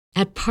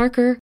At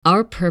Parker,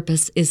 our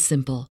purpose is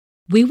simple.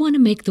 We want to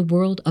make the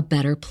world a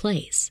better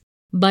place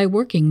by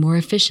working more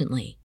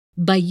efficiently,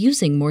 by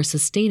using more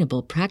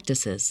sustainable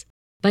practices,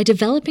 by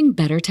developing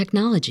better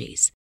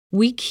technologies.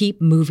 We keep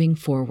moving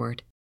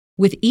forward.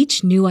 With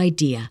each new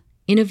idea,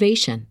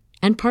 innovation,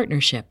 and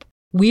partnership,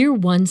 we're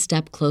one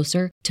step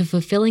closer to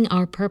fulfilling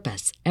our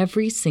purpose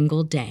every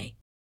single day.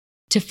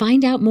 To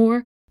find out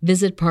more,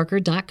 visit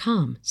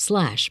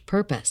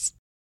parker.com/purpose.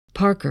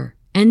 Parker,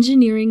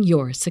 engineering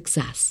your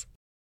success.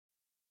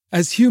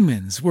 As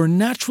humans, we're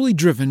naturally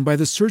driven by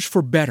the search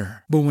for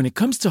better. But when it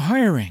comes to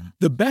hiring,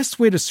 the best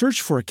way to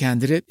search for a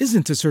candidate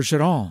isn't to search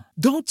at all.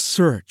 Don't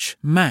search,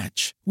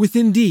 match with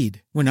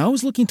Indeed. When I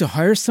was looking to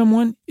hire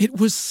someone, it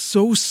was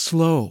so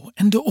slow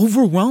and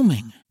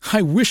overwhelming.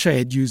 I wish I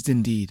had used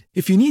Indeed.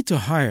 If you need to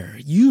hire,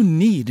 you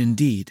need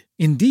Indeed.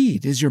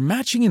 Indeed is your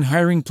matching and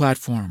hiring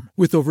platform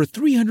with over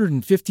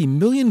 350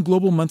 million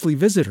global monthly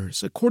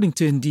visitors, according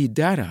to Indeed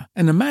data,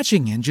 and a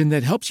matching engine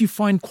that helps you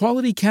find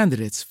quality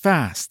candidates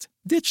fast.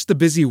 Ditch the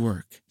busy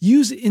work.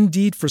 Use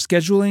Indeed for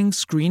scheduling,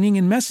 screening,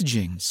 and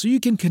messaging so you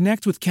can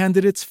connect with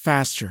candidates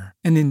faster.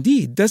 And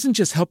Indeed doesn't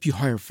just help you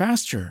hire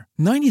faster.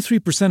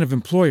 93% of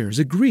employers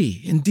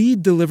agree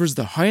Indeed delivers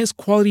the highest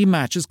quality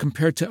matches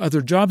compared to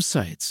other job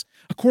sites,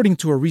 according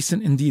to a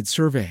recent Indeed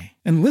survey.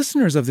 And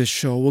listeners of this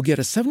show will get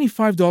a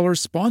 $75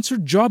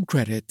 sponsored job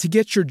credit to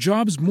get your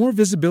jobs more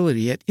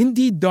visibility at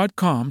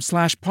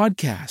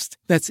Indeed.com/podcast.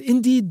 That's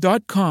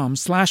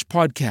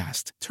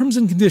Indeed.com/podcast. Terms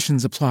and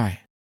conditions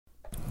apply.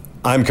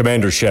 I'm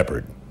Commander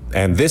Shepard,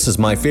 and this is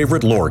my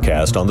favorite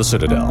lorecast on the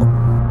Citadel.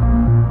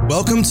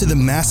 Welcome to the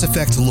Mass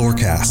Effect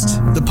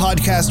Lorecast, the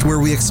podcast where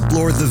we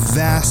explore the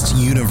vast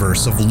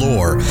universe of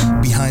lore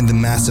behind the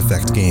Mass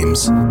Effect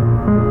games.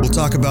 We'll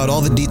talk about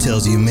all the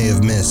details you may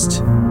have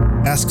missed,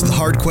 ask the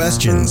hard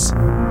questions,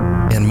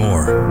 and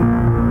more.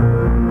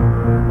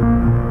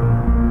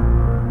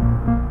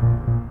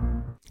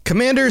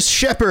 Commanders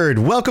Shepard,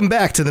 welcome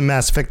back to the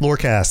Mass Effect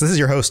Lorecast. This is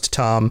your host,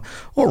 Tom,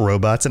 or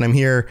Robots, and I'm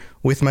here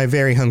with my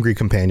very hungry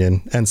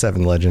companion,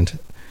 N7 Legend.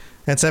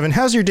 N7,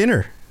 how's your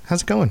dinner?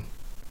 How's it going?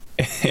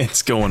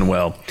 It's going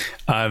well.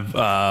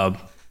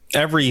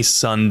 Every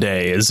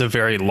Sunday is a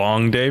very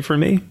long day for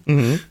me.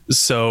 Mm-hmm.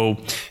 So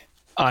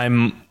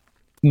I'm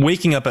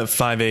waking up at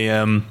 5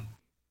 a.m.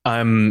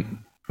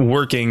 I'm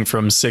working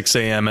from 6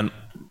 a.m.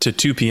 to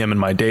 2 p.m. in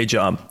my day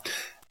job.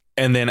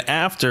 And then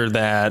after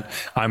that,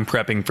 I'm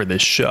prepping for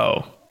this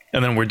show.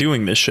 And then we're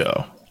doing this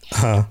show.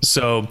 Huh.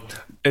 So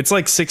it's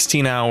like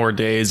 16-hour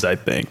days, I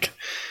think.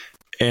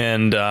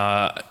 And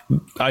I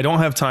don't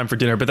have time for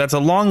dinner, but that's a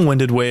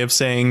long-winded way of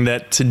saying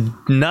that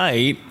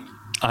tonight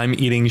I'm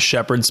eating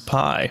shepherd's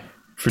pie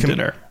for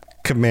dinner.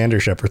 Commander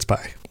Shepherd's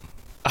pie.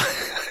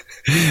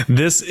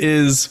 This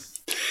is,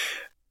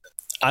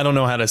 I don't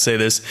know how to say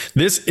this.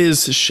 This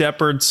is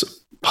shepherd's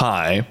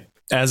pie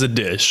as a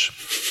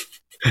dish.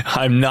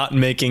 I'm not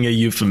making a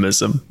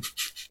euphemism.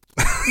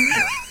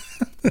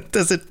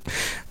 Does it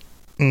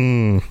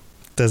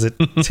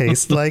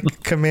taste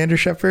like Commander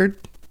Shepard?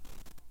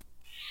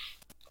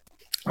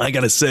 I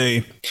gotta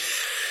say,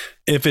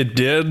 if it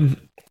did,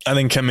 I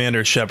think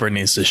Commander Shepard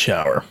needs to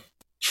shower.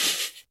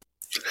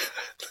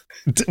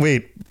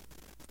 Wait,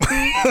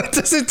 what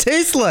does it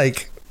taste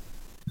like?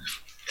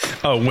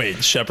 Oh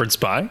wait, shepherd's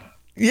pie?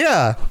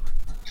 Yeah.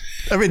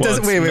 I mean, well,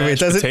 wait.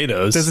 Does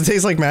it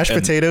taste like mashed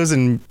potatoes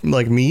and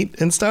like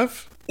meat and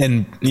stuff?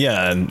 And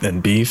yeah,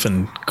 and beef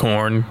and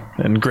corn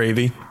and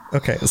gravy.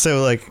 Okay,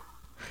 so like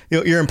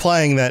you're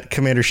implying that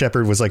Commander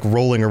Shepard was like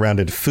rolling around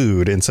in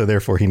food, and so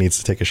therefore he needs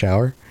to take a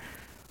shower.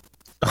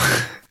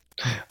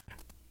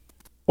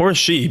 Or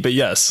she, but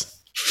yes.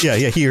 Yeah,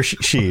 he or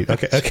she.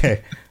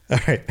 Okay. All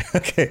right.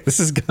 Okay. This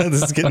is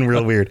getting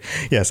real weird.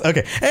 Yes.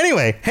 Okay.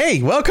 Anyway,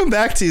 hey, welcome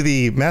back to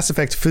the Mass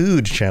Effect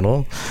Food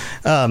channel.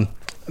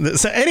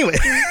 So anyway,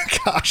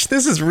 gosh,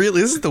 this is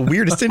the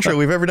weirdest intro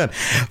we've ever done.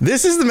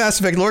 This is the Mass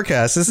Effect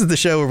Lorecast. This is the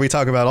show where we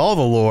talk about all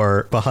the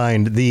lore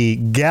behind the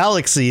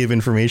galaxy of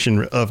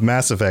information of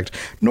Mass Effect.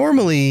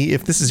 Normally,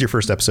 if this is your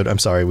first episode, I'm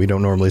sorry, we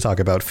don't normally talk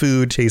about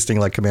food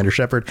tasting like Commander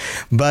Shepard.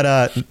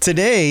 But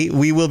today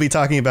we will be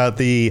talking about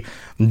the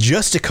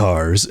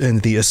Justicars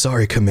and the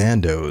Asari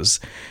Commandos.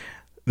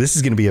 This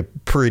is going to be a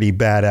pretty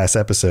badass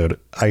episode,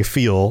 I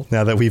feel,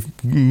 now that we've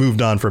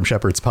moved on from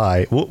Shepherd's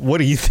Pie. What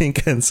do you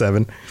think,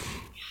 N7?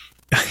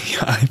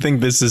 I think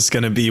this is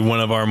going to be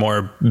one of our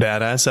more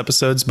badass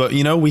episodes, but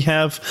we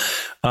have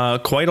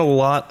quite a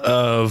lot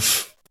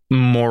of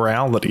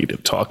morality to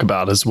talk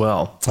about as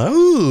well.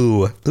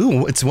 Ooh,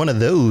 it's one of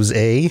those,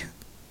 eh?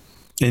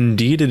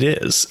 Indeed it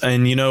is.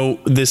 And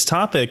this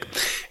topic,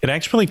 it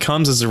actually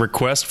comes as a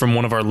request from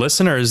one of our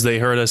listeners. They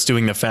heard us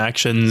doing the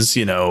factions,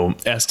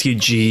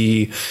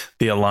 STG,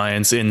 the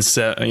Alliance,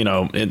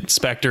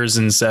 Inspectors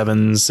and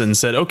Sevens, and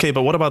said, okay,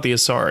 but what about the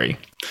Asari?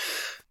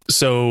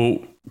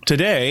 So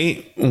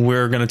today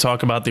we're going to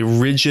talk about the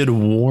Rigid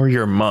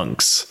Warrior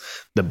Monks,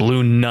 the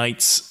Blue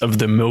Knights of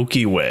the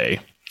Milky Way,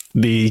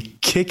 the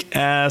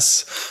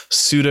kick-ass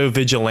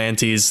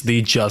pseudo-vigilantes,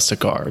 the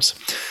Justicars.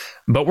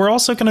 But we're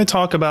also going to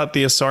talk about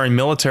the Asari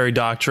military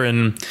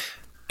doctrine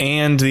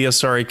and the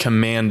Asari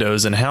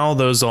Commandos and how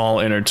those all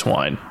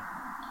intertwine.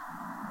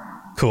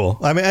 Cool.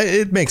 I mean,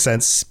 it makes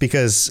sense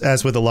because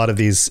as with a lot of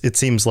these, it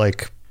seems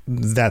like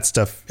that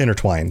stuff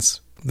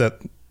intertwines, that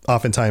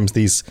oftentimes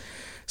these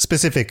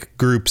specific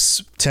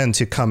groups tend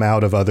to come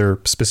out of other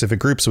specific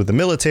groups with the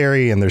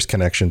military, and there's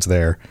connections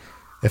there.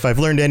 If I've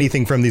learned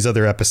anything from these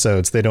other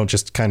episodes, they don't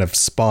just kind of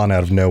spawn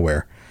out of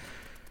nowhere.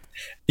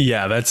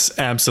 Yeah, that's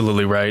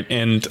absolutely right.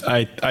 And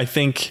I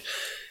think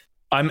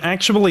I'm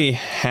actually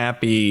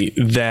happy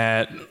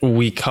that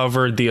we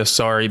covered the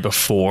Asari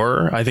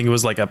before. I think it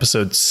was like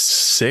episode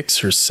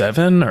 6 or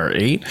 7 or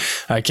 8.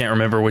 I can't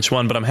remember which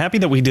one, but I'm happy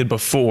that we did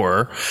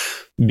before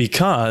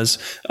because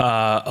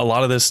a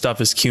lot of this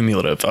stuff is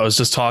cumulative. I was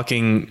just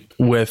talking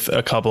with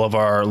a couple of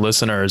our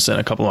listeners and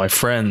a couple of my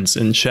friends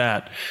in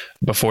chat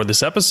before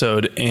this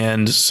episode,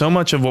 and so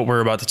much of what we're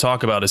about to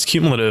talk about is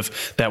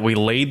cumulative that we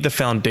laid the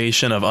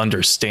foundation of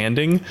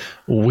understanding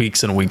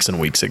weeks and weeks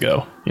and weeks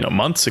ago,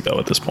 months ago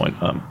at this point.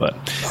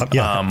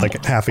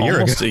 Like half a year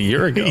ago. Almost a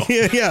year ago.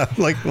 yeah,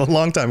 like a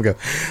long time ago.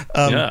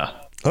 Yeah.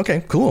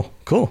 Okay, cool.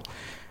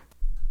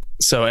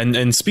 So,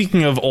 and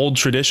speaking of old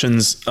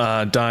traditions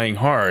dying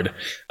hard,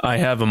 I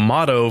have a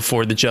motto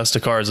for the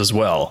Justicars as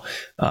well.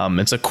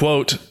 It's a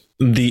quote: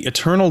 "The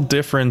eternal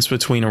difference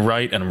between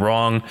right and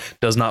wrong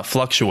does not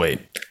fluctuate.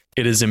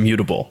 It is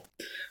immutable."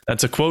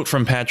 That's a quote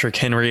from Patrick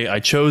Henry. I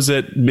chose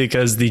it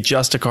because the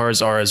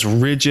Justicars are as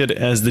rigid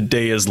as the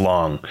day is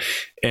long.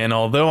 And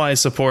although I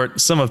support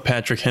some of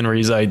Patrick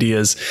Henry's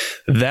ideas,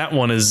 that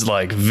one is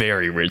like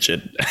very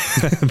rigid.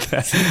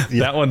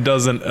 that one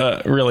doesn't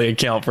really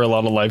account for a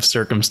lot of life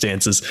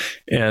circumstances.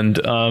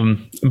 And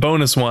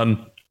bonus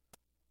one,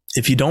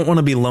 if you don't want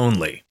to be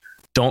lonely,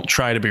 don't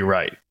try to be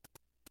right.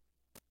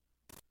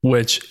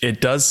 Which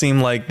it does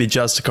seem like the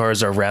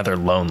Justicars are rather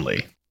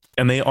lonely.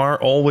 And they are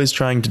always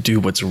trying to do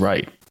what's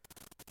right.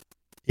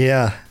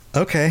 Yeah.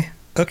 Okay.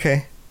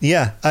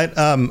 Yeah.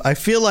 I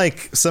feel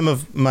like some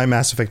of my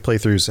Mass Effect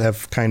playthroughs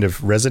have kind of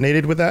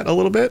resonated with that a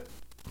little bit.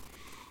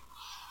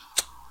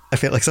 I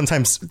feel like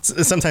sometimes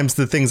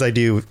the things I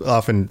do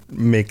often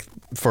make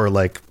for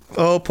like,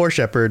 oh, poor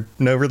Shepard,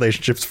 no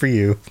relationships for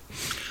you.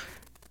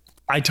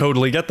 I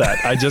totally get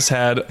that. I just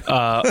had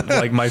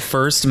like my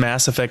first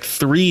Mass Effect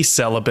 3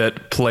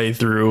 celibate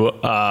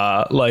playthrough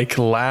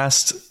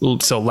last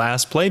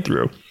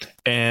playthrough,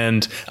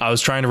 and I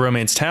was trying to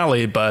romance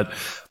Tali, but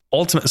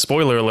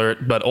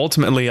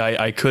ultimately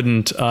I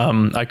couldn't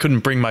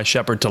bring my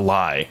Shepard to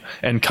lie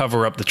and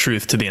cover up the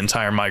truth to the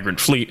entire migrant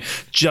fleet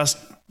just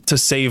to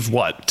save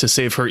what? To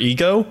save her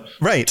ego?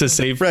 Right. To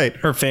save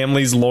her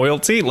family's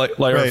loyalty, like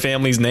her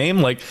family's name?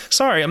 Like,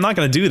 sorry, I'm not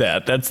going to do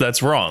that.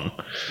 That's wrong.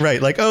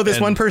 Right. Like, oh, this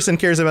one person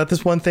cares about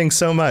this one thing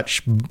so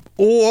much.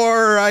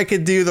 Or I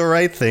could do the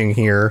right thing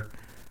here.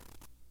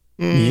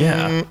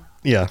 Yeah.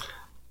 Yeah.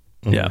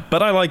 Mm-hmm. Yeah.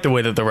 But I like the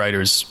way that the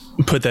writers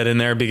put that in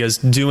there because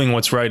doing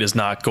what's right is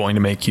not going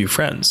to make you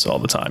friends all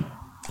the time.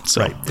 So,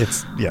 right.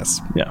 It's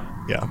yes. Yeah.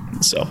 Yeah.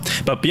 So,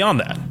 but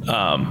beyond that,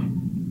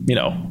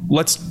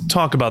 let's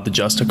talk about the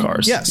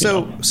Justicars. Yeah.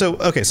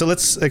 So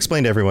let's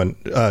explain to everyone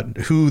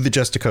who the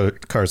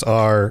Justicars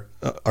are.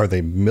 Are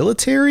they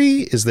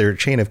military? Is there a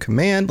chain of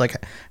command? Like,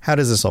 how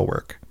does this all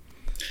work?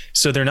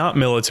 So they're not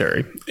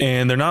military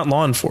and they're not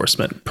law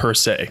enforcement per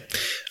se,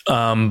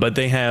 but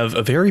they have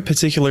a very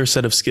particular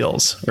set of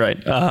skills, right?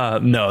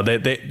 No,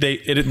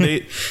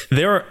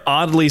 they're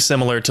oddly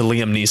similar to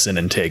Liam Neeson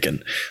in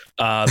Taken.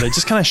 They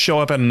just kind of show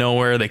up out of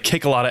nowhere. They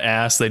kick a lot of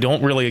ass. They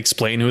don't really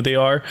explain who they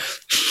are.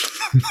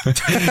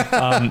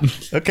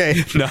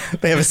 Okay. No,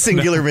 they have a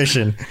singular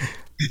mission.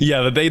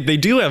 Yeah, they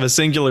do have a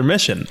singular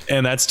mission,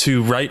 and that's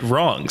to right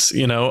wrongs.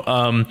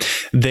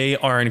 They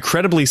are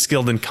incredibly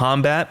skilled in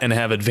combat and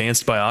have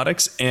advanced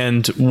biotics.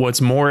 And what's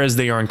more is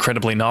they are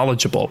incredibly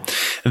knowledgeable.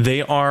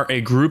 They are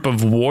a group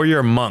of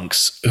warrior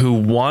monks who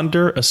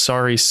wander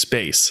Asari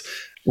space,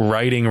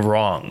 righting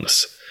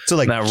wrongs. So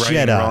like that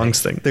Jedi.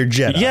 Wrongs thing. They're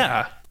Jedi.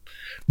 Yeah,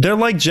 they're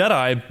like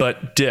Jedi,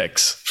 but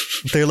dicks.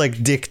 They're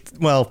like dick.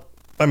 Well,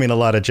 I mean, a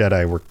lot of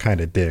Jedi were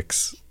kind of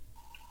dicks.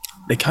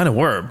 They kind of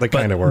were. They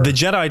kind of were. The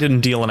Jedi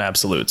didn't deal in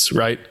absolutes,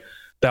 right?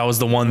 That was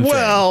the one thing.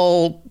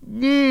 Well,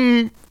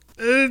 you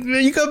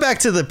go back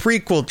to the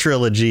prequel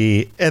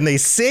trilogy, and they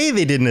say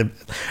they didn't.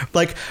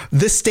 Like,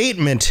 the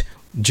statement,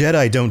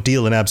 Jedi don't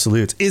deal in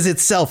absolutes, is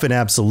itself an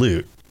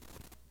absolute.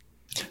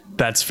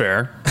 That's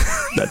fair.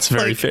 That's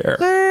very fair.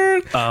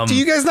 Do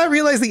you guys not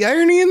realize the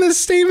irony in this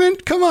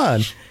statement? Come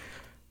on.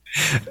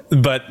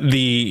 But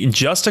the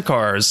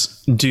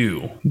Justicars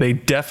do. They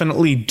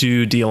definitely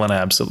do deal in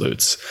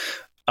absolutes.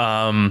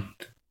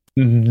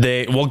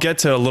 We'll get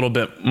to a little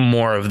bit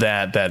more of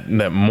that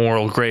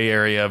moral gray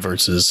area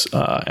versus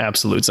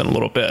absolutes in a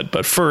little bit.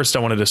 But first, I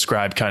want to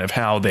describe kind of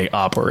how they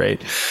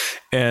operate.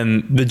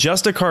 And the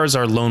Justicars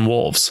are lone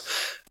wolves.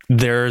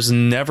 There's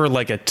never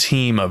like a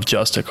team of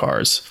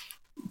Justicars.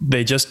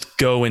 They just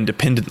go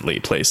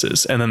independently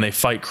places and then they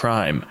fight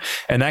crime.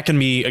 And that can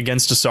be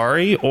against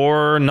Asari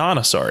or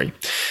non-Asari.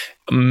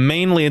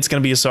 Mainly it's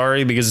going to be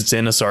Asari because it's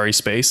in Asari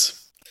space.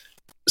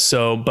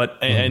 So, but,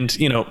 and,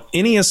 you know,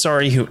 any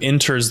Asari who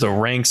enters the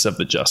ranks of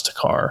the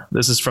Justicar,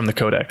 this is from the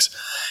Codex,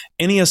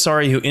 any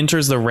Asari who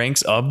enters the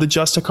ranks of the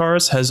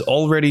Justicars has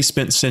already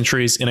spent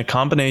centuries in a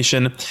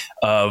combination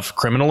of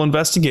criminal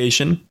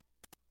investigation,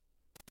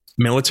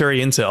 military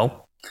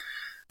intel,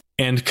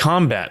 and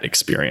combat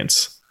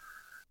experience.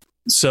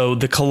 So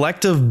the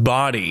collective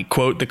body,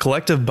 quote, the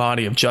collective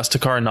body of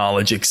Justicar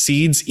knowledge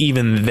exceeds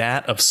even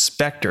that of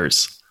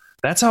Spectres.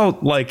 That's how,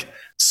 like,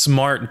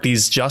 smart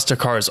these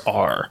Justicars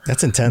are.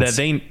 That's intense.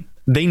 That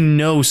they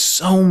know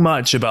so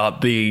much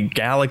about the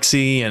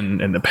galaxy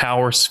and the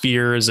power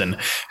spheres and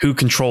who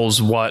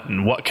controls what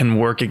and what can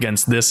work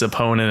against this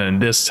opponent in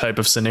this type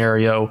of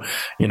scenario.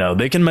 You know,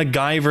 they can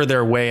MacGyver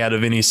their way out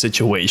of any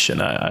situation,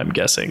 I'm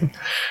guessing.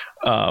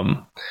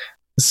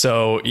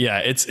 So yeah,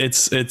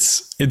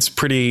 it's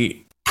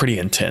pretty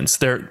intense.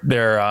 They're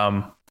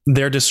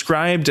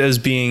described as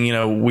being, you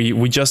know,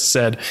 we just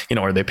said, you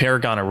know, are they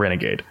Paragon or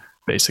Renegade,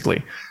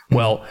 basically.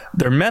 Well,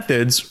 their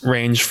methods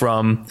range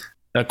from,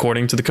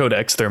 according to the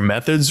Codex, their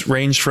methods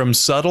range from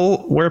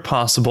subtle where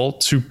possible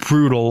to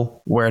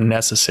brutal where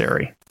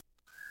necessary.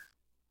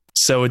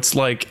 So it's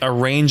like a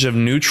range of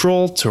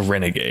neutral to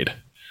renegade.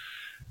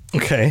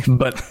 Okay.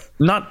 But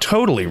not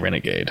totally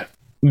renegade,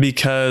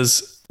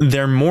 because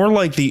they're more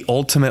like the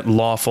ultimate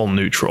lawful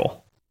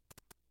neutral.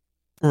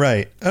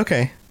 Right.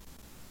 Okay.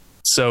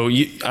 So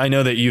I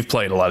know that you've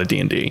played a lot of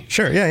D&D.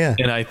 Sure. Yeah.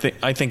 And I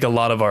think a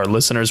lot of our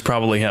listeners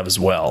probably have as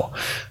well.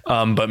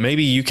 But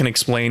maybe you can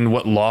explain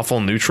what lawful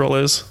neutral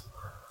is.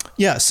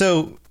 Yeah.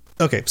 So,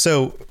 okay.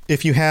 So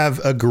if you have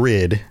a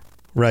grid,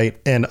 right,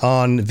 and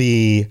on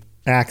the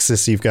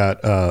axis, you've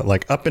got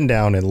like up and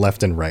down and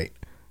left and right,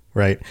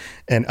 right?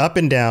 And up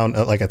and down,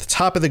 like at the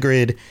top of the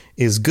grid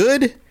is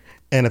good.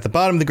 And at the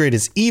bottom of the grid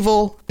is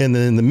evil. And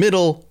then in the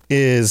middle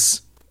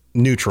is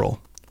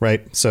neutral.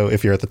 Right. So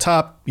if you're at the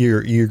top,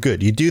 you're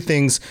good. You do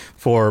things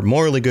for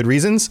morally good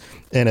reasons.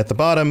 And at the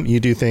bottom, you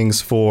do things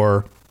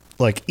for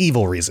like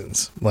evil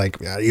reasons, like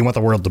you want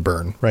the world to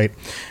burn. Right.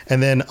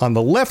 And then on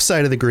the left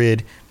side of the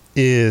grid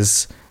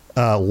is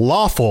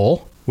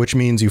lawful, which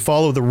means you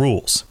follow the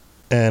rules.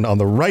 And on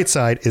the right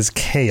side is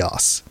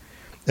chaos.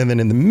 And then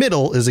in the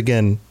middle is,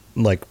 again,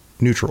 like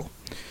neutral.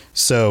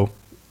 So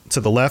to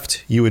the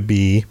left, you would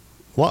be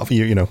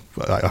you know,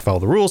 I follow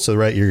the rules. To the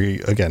right, you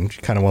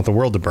kind of want the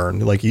world to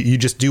burn. Like you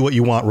just do what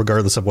you want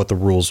regardless of what the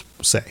rules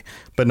say,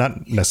 but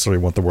not necessarily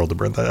want the world to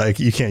burn.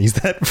 You can't use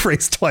that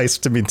phrase twice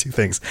to mean two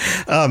things.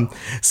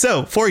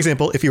 So, for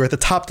example, if you're at the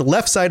top, the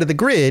left side of the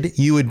grid,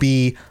 you would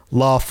be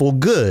lawful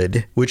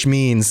good, which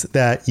means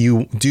that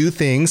you do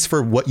things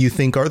for what you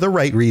think are the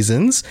right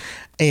reasons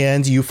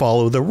and you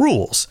follow the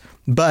rules.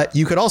 But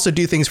you could also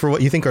do things for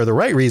what you think are the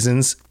right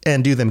reasons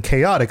and do them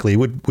chaotically,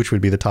 which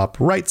would be the top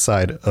right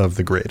side of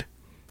the grid.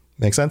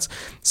 Make sense?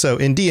 So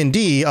in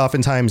D&D,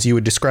 oftentimes you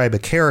would describe a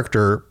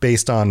character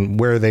based on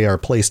where they are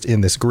placed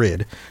in this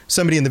grid.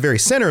 Somebody in the very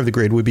center of the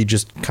grid would be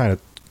just kind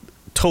of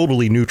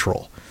totally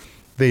neutral.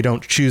 They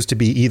don't choose to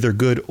be either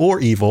good or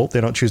evil. They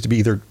don't choose to be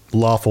either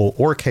lawful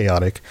or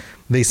chaotic.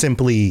 They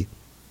simply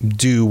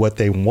do what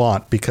they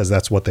want because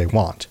that's what they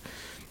want,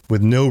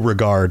 with no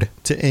regard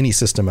to any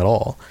system at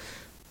all.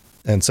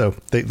 And so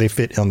they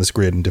fit on this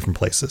grid in different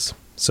places.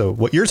 So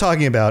what you're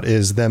talking about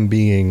is them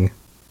being,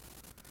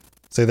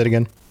 say that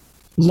again?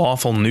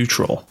 Lawful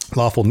neutral.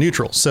 Lawful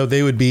neutral. So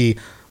they would be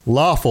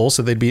lawful.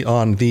 So they'd be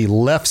on the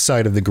left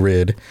side of the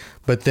grid,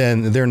 but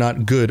then they're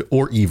not good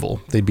or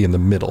evil. They'd be in the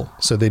middle.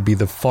 So they'd be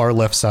the far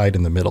left side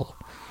in the middle.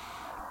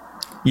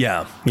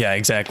 Yeah,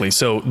 exactly.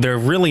 So they're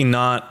really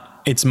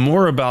not, it's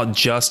more about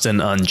just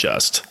and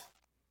unjust,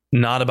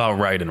 not about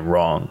right and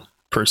wrong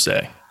per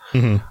se.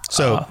 Mm-hmm.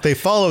 So they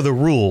follow the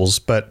rules,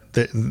 but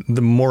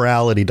the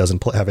morality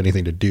doesn't have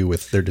anything to do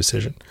with their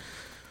decision.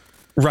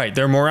 Right.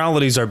 Their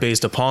moralities are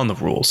based upon the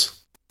rules.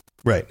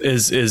 Right.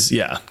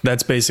 Yeah,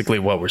 that's basically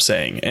what we're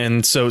saying.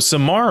 And so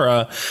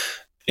Samara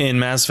in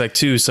Mass Effect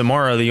 2,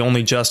 Samara, the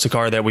only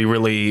Justicar that we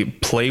really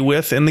play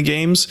with in the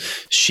games,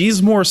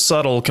 she's more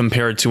subtle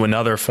compared to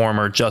another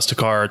former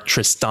Justicar,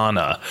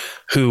 Tristana,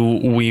 who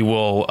we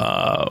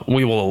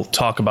will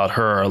talk about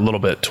her a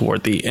little bit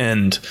toward the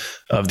end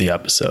of the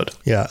episode.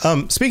 Yeah.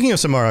 Speaking of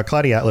Samara,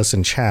 Cloudy Atlas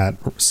in chat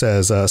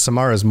says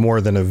Samara is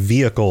more than a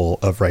vehicle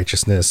of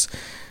righteousness.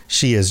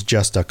 She is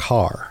just a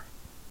car.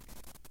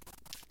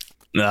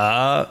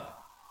 Yeah.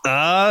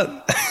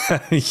 I'm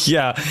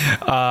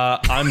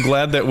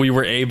glad that we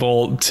were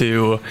able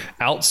to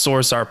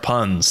outsource our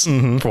puns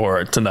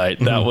for tonight.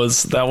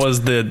 Mm-hmm. That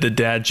was the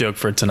dad joke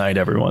for tonight,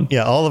 everyone.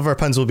 Yeah, all of our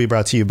puns will be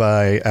brought to you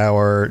by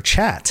our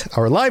chat,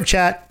 our live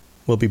chat.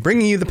 We'll be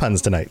bringing you the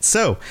puns tonight.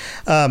 So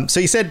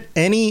you said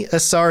any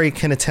Asari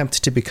can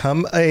attempt to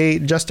become a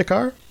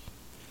Justicar?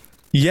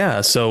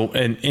 Yeah, so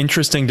an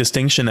interesting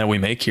distinction that we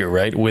make here,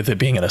 right, with it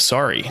being an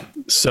Asari.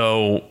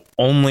 So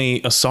only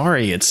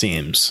Asari, it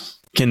seems,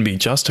 can be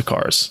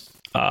Justicars,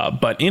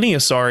 but any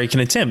Asari can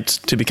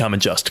attempt to become a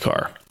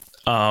Justicar.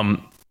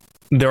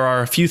 There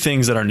are a few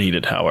things that are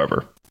needed,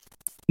 however.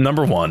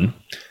 Number one,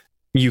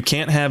 you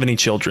can't have any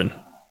children,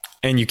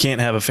 and you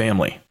can't have a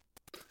family.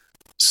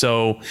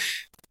 So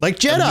Like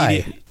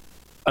Jedi.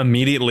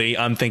 Immediately,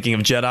 I'm thinking of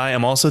Jedi.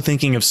 I'm also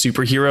thinking of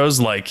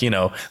superheroes, like, you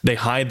know, they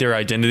hide their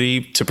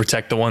identity to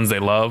protect the ones they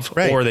love,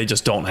 or they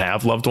just don't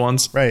have loved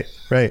ones. Right.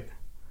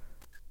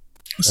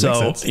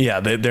 So, yeah,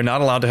 they're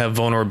not allowed to have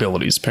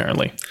vulnerabilities,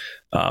 apparently.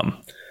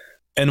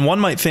 And one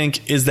might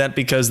think, is that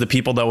because the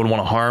people that would want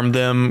to harm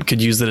them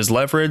could use it as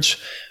leverage?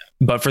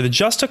 But for the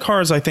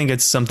Justicars, I think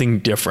it's something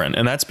different.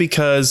 And that's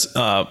because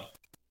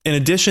in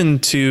addition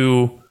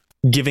to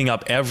giving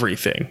up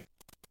everything,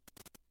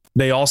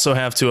 they also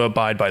have to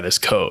abide by this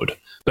code.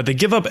 But they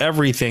give up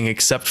everything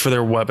except for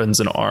their weapons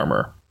and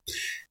armor.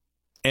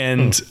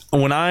 And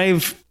when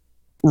I've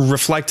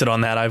reflected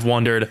on that, I've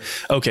wondered,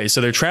 okay, so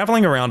they're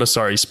traveling around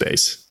Asari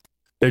space.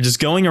 They're just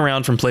going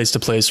around from place to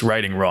place,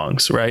 righting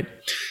wrongs, right?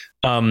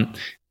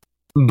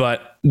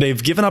 But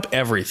they've given up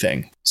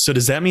everything. So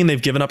does that mean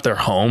they've given up their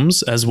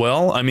homes as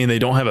well? I mean, they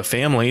don't have a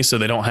family, so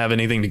they don't have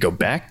anything to go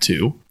back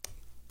to.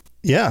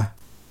 Yeah.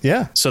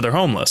 So they're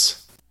homeless.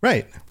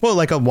 Right. Well,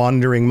 like a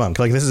wandering monk.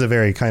 Like, this is a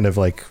very kind of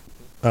like,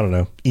 I don't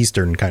know,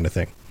 Eastern kind of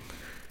thing.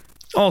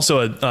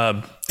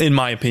 Also, in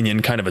my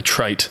opinion, kind of a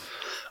trite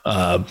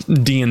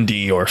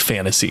D&D or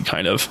fantasy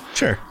kind of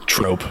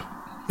trope.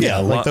 Yeah,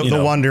 like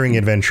the wandering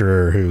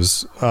adventurer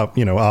who's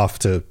off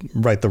to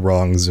right the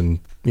wrongs and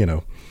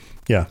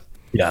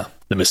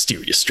the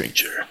mysterious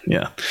stranger,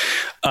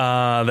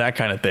 that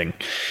kind of thing.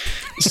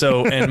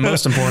 So, and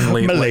most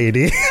importantly,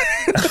 milady,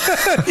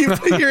 you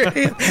put your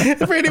hand,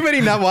 for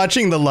anybody not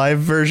watching the live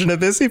version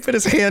of this, he put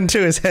his hand to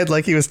his head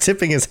like he was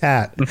tipping his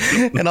hat,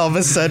 and all of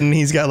a sudden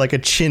he's got like a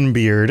chin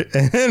beard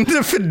and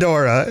a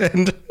fedora,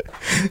 and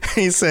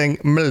he's saying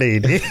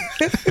milady.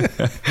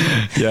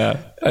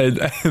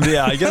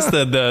 I guess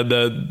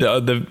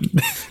the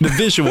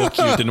visual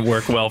cue didn't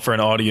work well for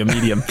an audio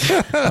medium.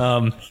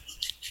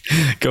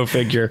 Go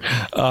figure.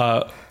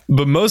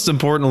 But most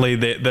importantly,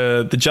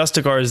 the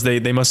Justicars,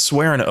 they must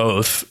swear an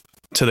oath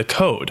to the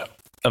code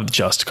of the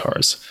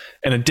Justicars,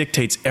 and it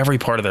dictates every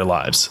part of their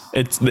lives.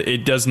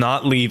 It does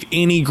not leave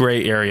any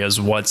gray areas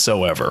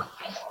whatsoever.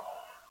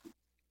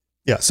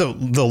 Yeah, so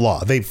the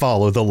law, they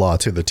follow the law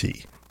to the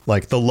T.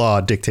 Like, the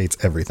law dictates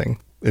everything,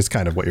 is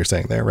kind of what you're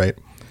saying there, right?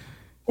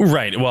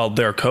 Right. Well,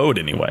 their code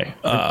anyway,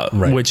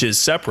 which is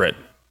separate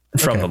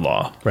from the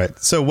law. Right.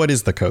 So what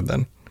is the code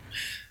then?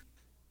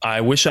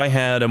 I wish I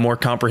had a more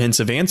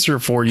comprehensive answer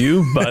for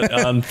you, but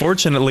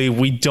unfortunately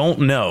we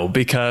don't know,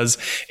 because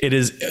it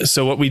is.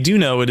 So what we do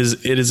know, it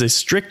is a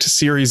strict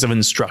series of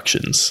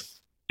instructions.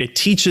 It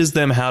teaches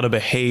them how to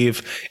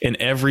behave in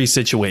every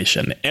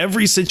situation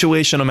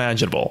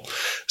imaginable.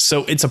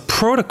 So it's a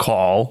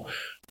protocol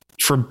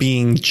for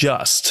being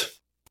just.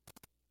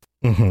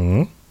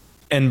 Mm-hmm.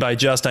 And by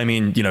just, I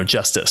mean,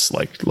 justice,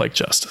 like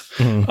just.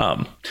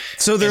 Mm-hmm.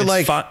 So they're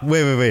like,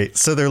 wait.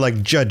 So they're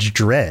like Judge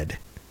Dredd.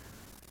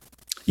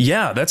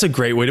 Yeah, that's a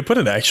great way to put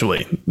it,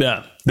 actually.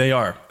 Yeah, they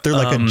are. They're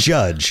like a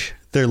judge.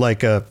 They're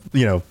like a,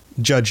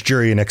 judge,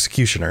 jury, and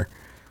executioner.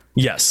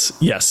 Yes.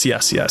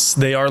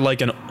 They are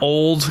like an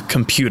old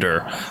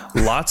computer.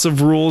 Lots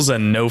of rules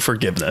and no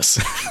forgiveness.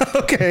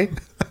 Okay.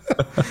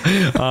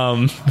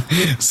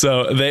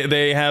 So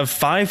they have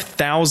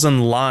 5,000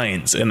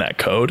 lines in that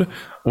code,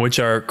 which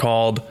are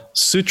called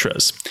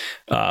sutras.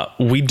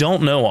 We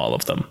don't know all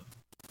of them,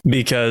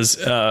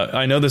 because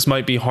I know this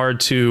might be hard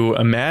to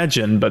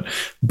imagine, but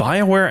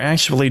BioWare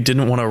actually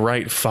didn't want to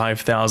write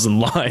 5,000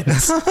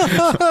 lines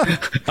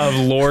of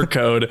lore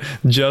code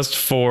just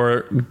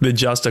for the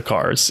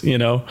Justicars,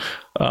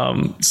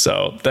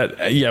 so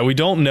that, we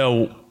don't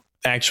know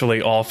actually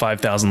all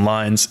 5,000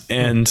 lines,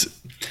 and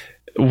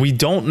we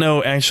don't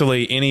know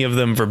actually any of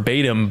them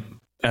verbatim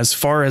as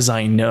far as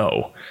I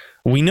know.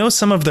 We know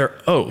some of their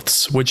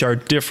oaths, which are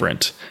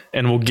different,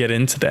 and we'll get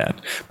into that,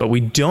 but we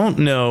don't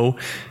know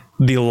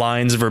the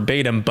lines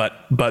verbatim, but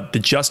the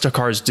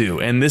Justicars do.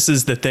 And this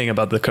is the thing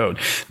about the code.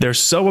 They're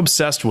so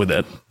obsessed with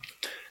it.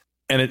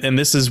 And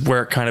this is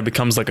where it kind of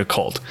becomes like a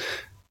cult.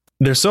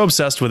 They're so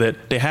obsessed with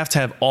it, they have to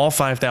have all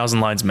 5,000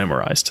 lines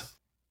memorized.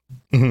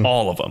 Mm-hmm.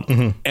 All of them.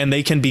 Mm-hmm. And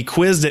they can be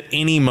quizzed at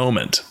any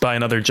moment by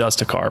another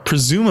Justicar.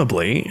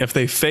 Presumably, if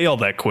they fail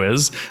that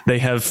quiz, they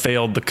have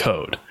failed the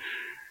code.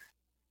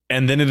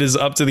 And then it is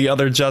up to the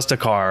other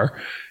Justicar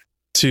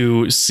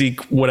to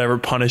seek whatever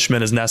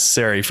punishment is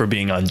necessary for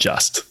being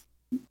unjust.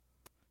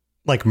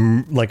 Like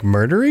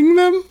murdering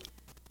them?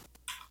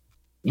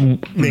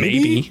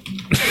 Maybe.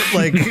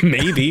 Like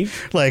maybe.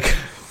 Like,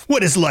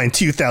 what is line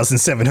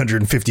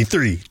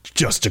 2753?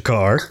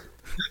 Justicar.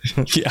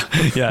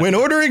 Yeah. When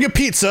ordering a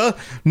pizza,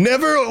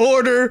 never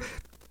order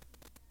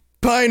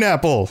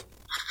pineapple.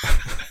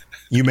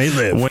 You may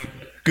live.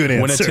 Good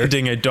answer. When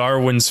attending a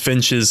Darwin's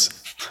Finch's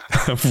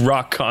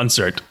rock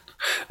concert,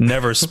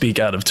 never speak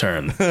out of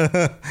turn.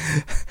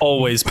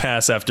 Always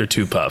pass after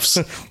 2 puffs.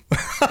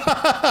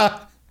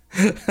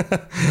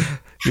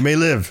 You may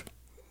live.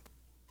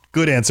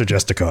 Good answer,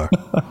 Justicar.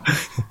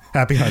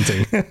 Happy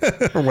hunting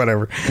or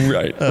whatever.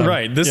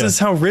 Right. This is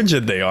how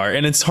rigid they are.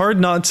 And it's hard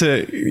not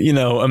to,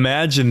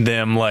 imagine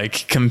them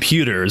like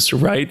computers,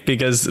 right?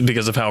 Because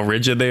of how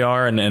rigid they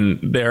are. And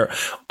they're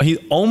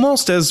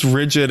almost as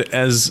rigid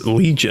as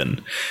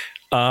Legion.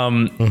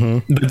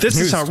 But this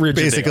is how rigid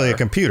basically they are. A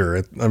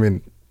computer. I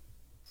mean,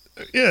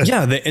 yeah.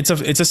 It's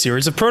a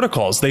series of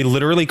protocols. They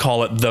literally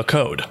call it the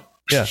code.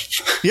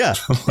 Yeah.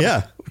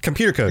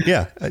 Computer code.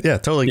 Yeah.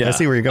 Totally. Yeah. I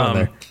see where you're going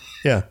there.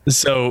 Yeah.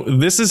 So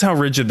this is how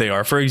rigid they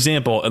are. For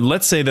example,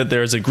 let's say that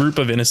there's a group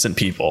of innocent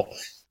people.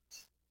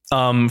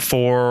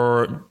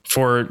 For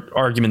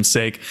argument's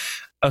sake,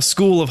 a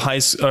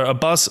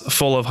bus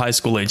full of high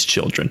school age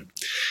children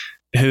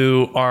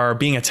who are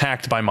being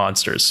attacked by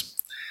monsters.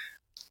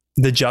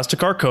 The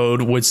Justicar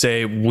code would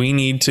say we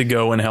need to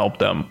go and help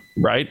them,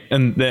 right?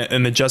 And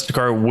the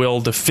Justicar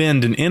will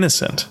defend an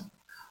innocent,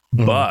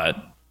 but.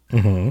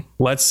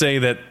 Let's say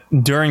that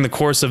during the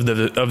course of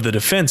the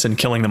defense and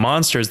killing the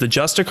monsters, the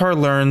Justicar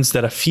learns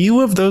that a few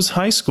of those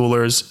high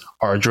schoolers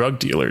are drug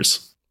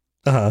dealers.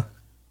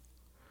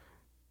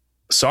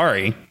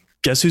 Sorry,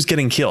 guess who's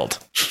getting killed?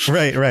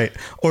 Right.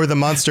 Or the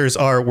monsters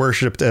are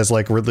worshipped as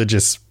like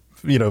religious,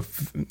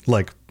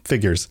 like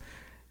figures.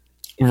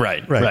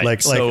 Right.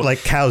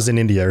 Like cows in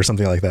India or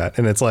something like that.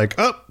 And it's like,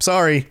 oh,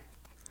 sorry.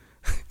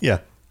 Yeah,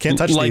 can't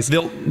touch these.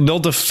 They'll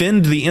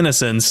defend the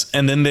innocents,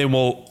 and then they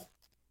will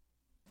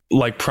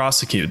like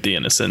prosecute the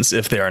innocents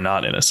if they are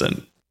not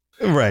innocent.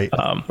 Right.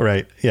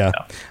 Yeah.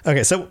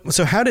 Okay. So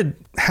how did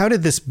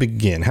this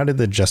begin? How did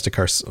the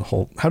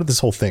Justicar how did this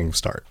whole thing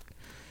start?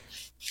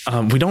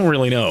 We don't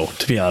really know,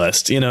 to be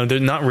honest. They're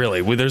not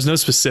really. There's no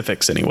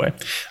specifics anyway.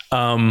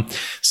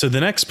 So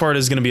the next part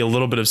is going to be a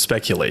little bit of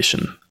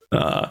speculation.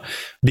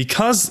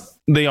 Because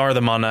they are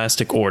the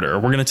monastic order,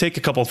 we're going to take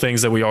a couple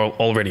things that we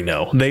already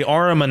know. They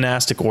are a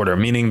monastic order,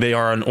 meaning they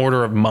are an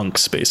order of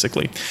monks,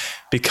 basically.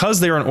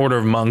 Because they are an order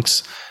of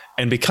monks,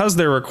 and because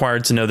they're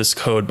required to know this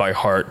code by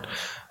heart,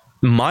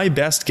 my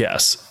best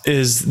guess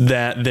is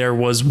that there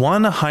was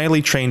one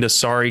highly trained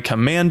Asari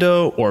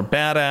commando or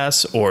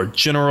badass or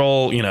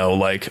general,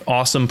 like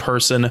awesome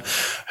person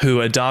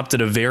who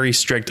adopted a very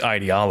strict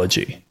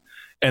ideology.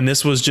 And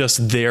this was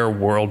just their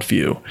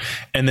worldview.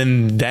 And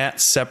then that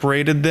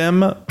separated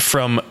them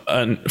from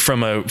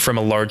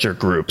a larger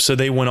group. So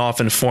they went off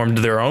and formed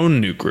their own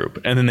new group.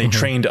 And then they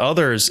trained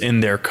others in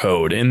their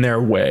code, in their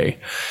way.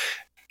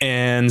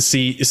 And so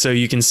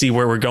you can see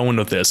where we're going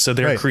with this. So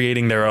they're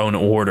creating their own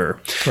order.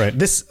 Right.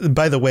 This,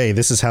 by the way,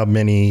 this is how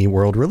many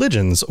world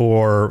religions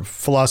or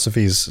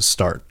philosophies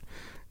start,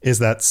 is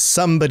that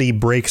somebody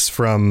breaks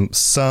from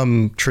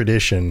some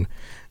tradition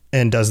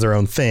and does their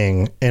own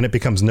thing, and it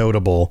becomes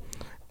notable.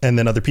 And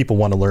then other people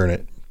want to learn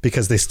it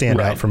because they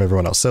stand out from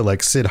everyone else. So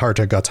like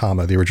Siddhartha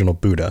Gautama, the original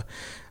Buddha,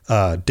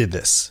 did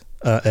this.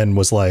 And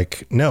was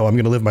like, no, I'm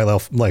going to live my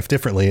life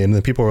differently. And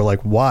the people were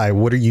like, why?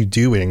 What are you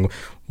doing?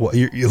 What,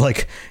 you're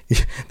like,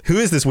 who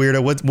is this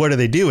weirdo? What are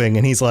they doing?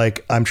 And he's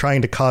like, I'm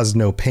trying to cause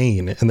no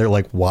pain. And they're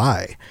like,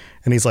 why?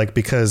 And he's like,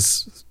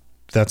 because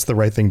that's the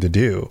right thing to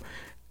do.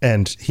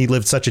 And he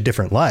lived such a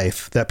different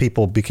life that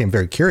people became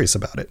very curious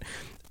about it.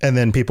 And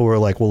then people were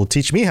like, well,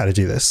 teach me how to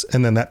do this.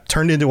 And then that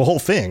turned into a whole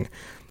thing.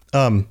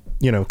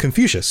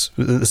 Confucius,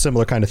 a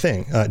similar kind of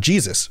thing.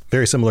 Jesus,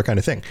 very similar kind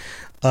of thing.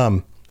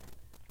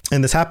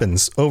 And this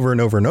happens over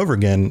and over and over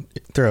again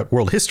throughout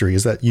world history,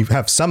 is that you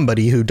have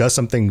somebody who does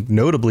something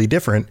notably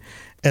different.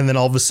 And then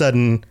all of a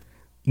sudden,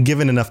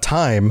 given enough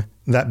time,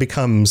 that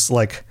becomes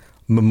like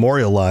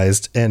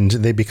memorialized and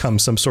they become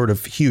some sort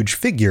of huge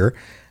figure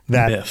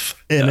that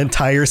an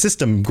entire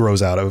system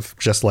grows out of,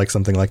 just like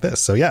something like this.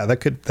 So yeah, that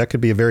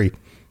could be a very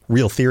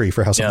real theory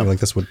for how something like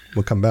this would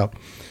come about.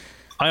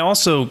 I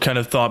also kind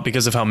of thought,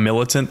 because of how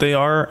militant they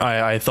are,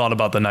 I thought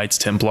about the Knights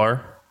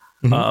Templar.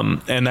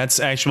 And that's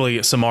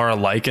actually Samara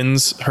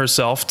likens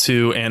herself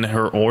to, and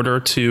her order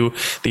to,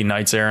 the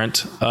Knights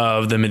Errant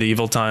of the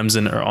medieval times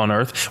on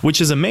Earth, which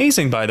is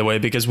amazing, by the way,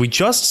 because we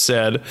just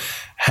said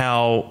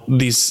how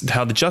the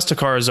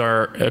Justicars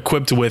are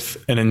equipped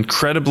with an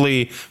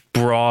incredibly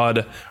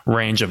broad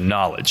range of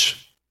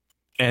knowledge.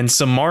 And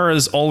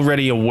Samara's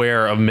already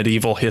aware of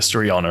medieval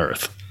history on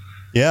Earth.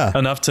 Yeah.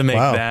 Enough to make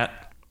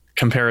that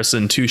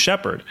comparison to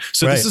Shepard.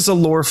 So this is a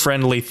lore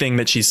friendly thing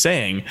that she's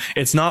saying.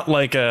 It's not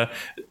like a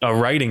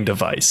writing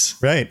device.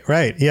 Right.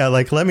 Yeah.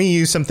 Like, let me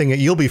use something that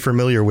you'll be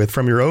familiar with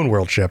from your own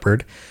world,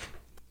 Shepard.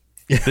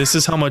 This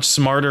is how much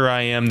smarter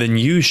I am than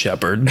you,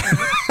 Shepard.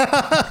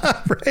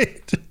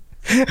 Right.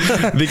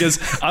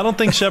 Because I don't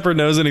think Shepard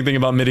knows anything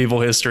about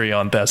medieval history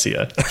on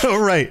Thessia. Oh,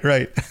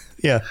 right.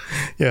 Yeah.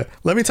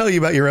 Let me tell you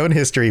about your own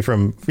history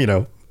from,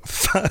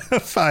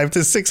 500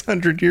 to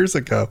 600 years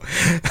ago.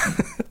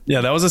 Yeah,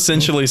 that was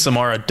essentially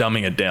Samara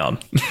dumbing it down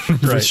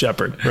for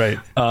Shepard. Right.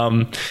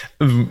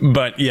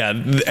 But yeah,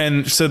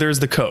 and so there's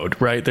the code,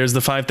 right? There's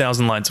the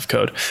 5,000 lines of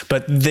code.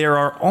 But there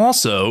are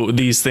also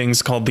these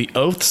things called the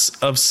Oaths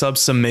of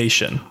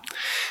Subsummation.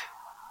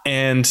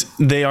 And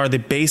they are the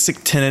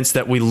basic tenets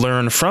that we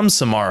learn from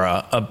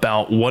Samara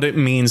about what it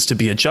means to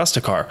be a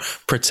Justicar,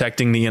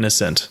 protecting the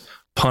innocent,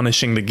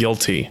 punishing the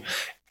guilty,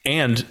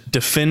 and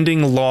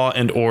defending law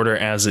and order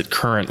as it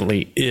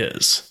currently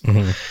is.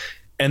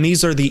 And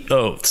these are the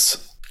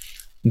oaths.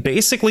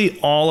 Basically,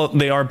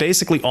 they are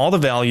basically all the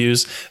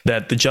values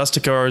that the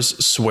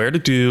Justicars swear to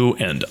do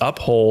and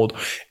uphold.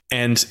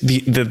 And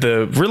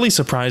the really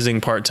surprising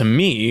part to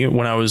me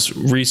when I was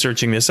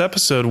researching this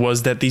episode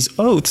was that these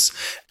oaths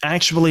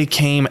actually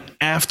came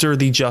after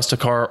the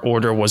Justicar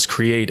Order was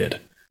created,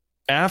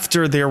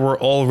 after there were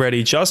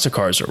already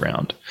Justicars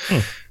around.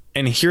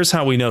 And here's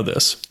how we know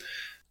this.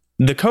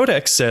 The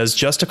Codex says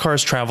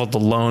Justicars traveled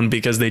alone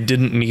because they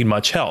didn't need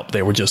much help.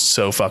 They were just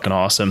so fucking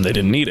awesome. They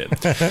didn't need it.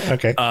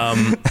 Okay.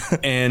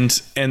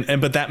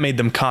 But that made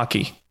them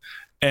cocky,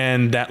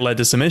 and that led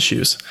to some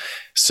issues.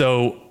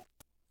 So,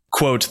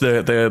 quote,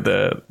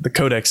 the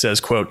Codex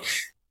says, quote,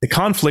 the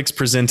conflicts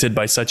presented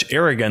by such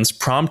arrogance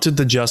prompted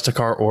the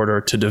Justicar Order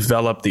to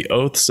develop the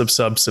oaths of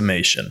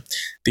subsummation.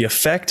 The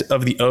effect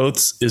of the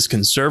oaths is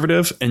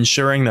conservative,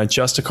 ensuring that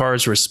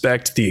Justicars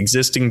respect the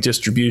existing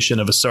distribution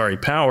of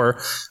Asari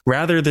power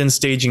rather than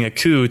staging a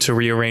coup to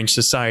rearrange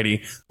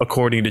society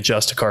according to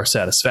Justicar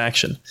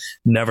satisfaction.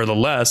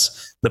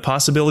 Nevertheless, the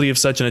possibility of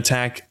such an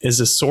attack is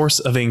a source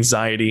of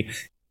anxiety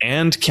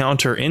and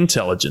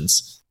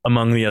counterintelligence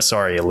among the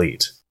Asari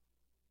elite.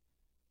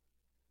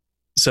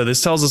 So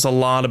this tells us a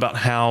lot about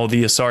how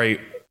the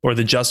Asari or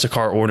the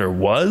Justicar Order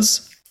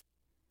was,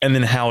 and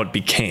then how it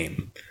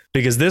became.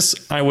 Because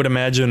this, I would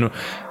imagine,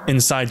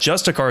 inside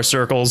Justicar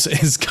circles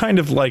is kind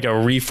of like a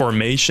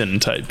reformation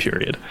type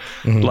period.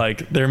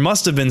 Like, there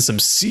must have been some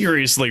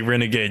seriously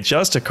renegade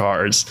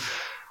Justicars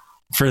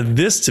for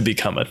this to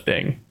become a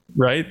thing,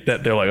 right?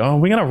 That they're like, oh,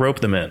 we gotta rope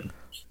them in.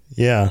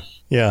 Yeah.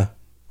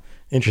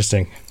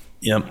 Interesting.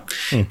 Yep.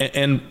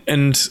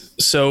 And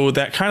so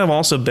that kind of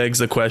also begs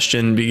the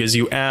question, because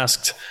you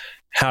asked,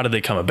 how did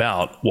they come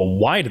about? Well,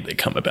 why did they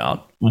come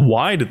about?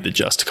 Why did the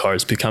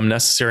Justicars become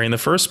necessary in the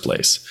first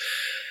place?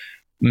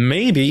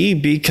 Maybe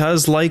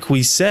because, like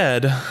we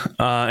said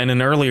in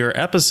an earlier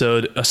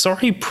episode,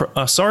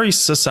 Asari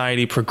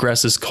society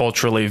progresses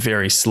culturally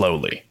very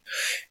slowly,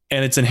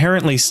 and it's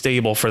inherently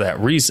stable for that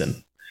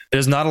reason.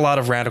 There's not a lot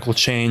of radical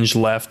change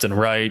left and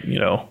right,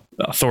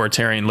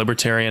 authoritarian,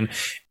 libertarian.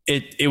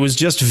 It was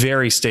just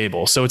very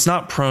stable. So it's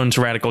not prone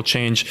to radical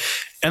change.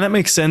 And that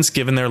makes sense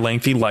given their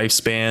lengthy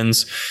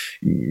lifespans.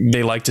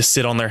 They like to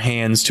sit on their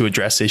hands to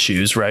address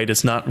issues, right?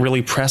 It's not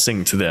really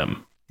pressing to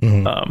them.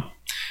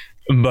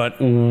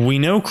 But we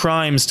know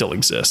crime still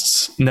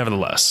exists.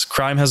 Nevertheless,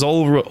 crime has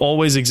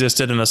always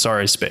existed in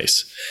Asari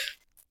space.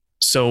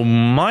 So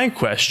my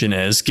question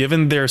is,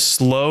 given their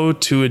slow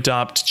to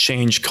adopt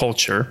change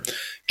culture,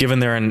 given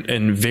they're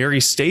in very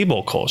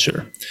stable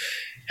culture,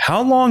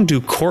 how long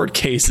do court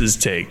cases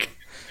take?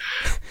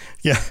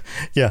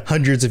 Yeah,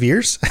 hundreds of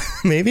years,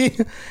 maybe.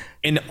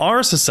 In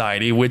our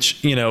society,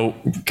 which,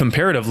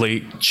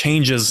 comparatively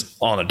changes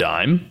on a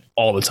dime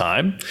all the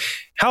time,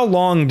 how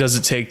long does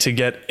it take to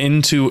get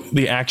into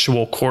the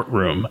actual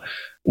courtroom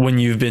when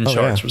you've been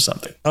charged with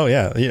something? Oh,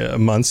 yeah.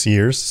 Months,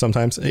 years,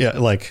 sometimes.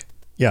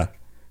 Yeah,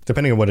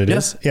 depending on what it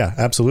is. Yeah,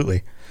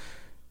 absolutely.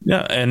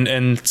 Yeah.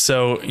 And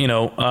so,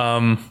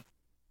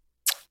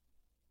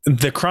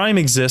 the crime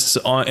exists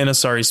in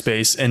Asari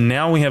space, and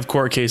now we have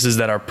court cases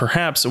that are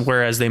perhaps,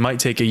 whereas they might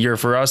take a year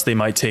for us, they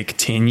might take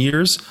 10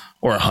 years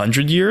or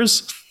 100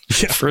 years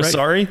for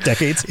Asari.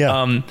 Decades,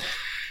 yeah.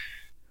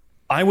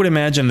 I would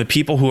imagine the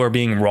people who are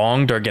being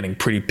wronged are getting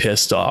pretty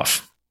pissed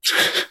off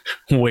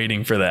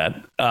waiting for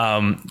that.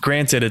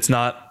 Granted, it's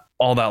not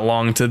all that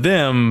long to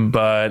them,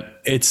 but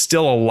it's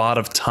still a lot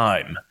of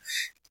time.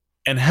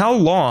 And how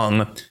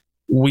long,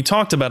 we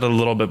talked about it a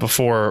little bit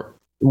before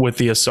with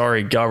the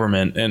Asari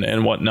government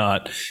and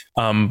whatnot.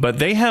 But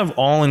they have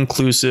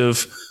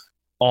all-inclusive,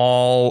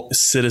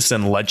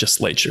 all-citizen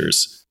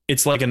legislatures.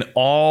 It's like an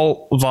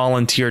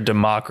all-volunteer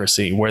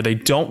democracy where they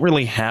don't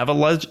really have a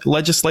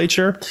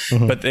legislature,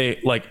 but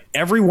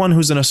everyone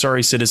who's an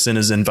Asari citizen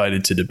is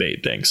invited to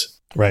debate things.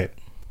 Right.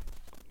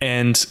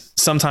 And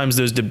sometimes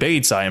those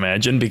debates, I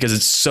imagine, because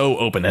it's so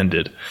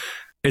open-ended,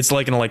 it's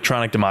like an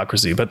electronic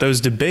democracy. But those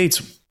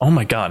debates, oh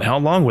my God, how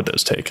long would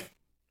those take?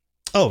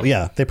 Oh,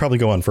 yeah. They probably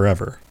go on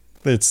forever.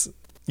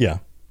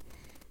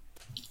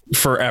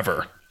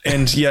 Forever.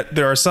 And yet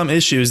there are some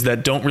issues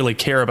that don't really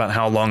care about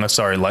how long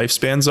Asari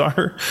lifespans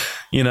are,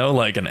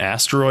 like an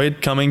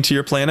asteroid coming to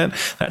your planet.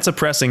 That's a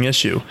pressing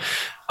issue.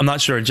 I'm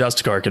not sure a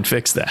Justicar can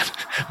fix that,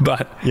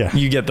 but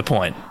you get the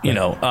point.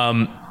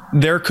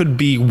 There could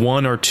be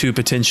one or two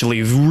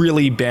potentially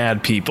really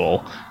bad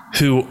people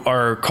who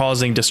are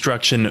causing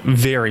destruction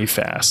very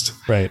fast.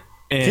 Right.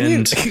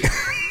 And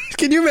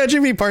can you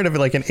imagine being part of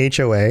like an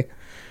HOA?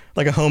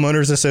 Like a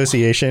homeowners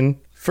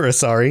association for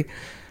Asari?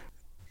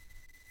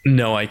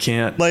 No, I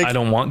can't. I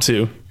don't want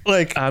to.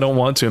 I don't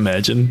want to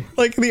imagine.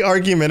 The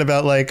argument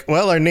about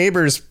our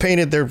neighbors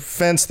painted their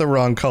fence the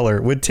wrong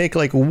color would take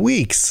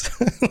weeks.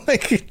 Oh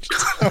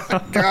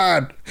my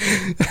God.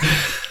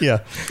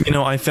 Yeah.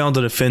 I found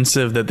it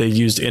offensive that they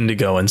used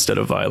indigo instead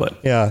of violet.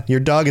 Yeah.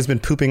 Your dog has been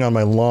pooping on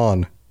my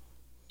lawn.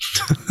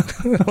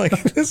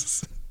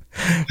 This.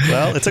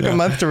 Well, it took a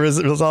month to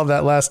resolve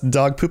that last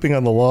dog pooping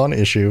on the lawn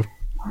issue.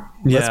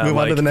 Let's move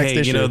on to the next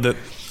issue. You know,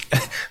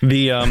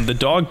 the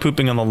dog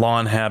pooping on the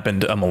lawn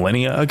happened a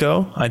millennia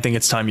ago. I think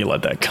it's time you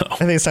let that go. I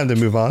think it's time to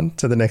move on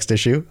to the next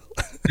issue.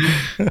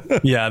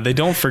 Yeah, they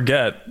don't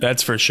forget,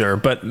 that's for sure.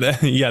 But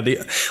yeah,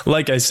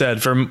 like I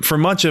said, for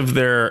much of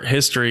their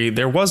history,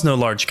 there was no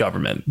large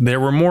government. There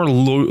were more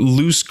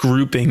loose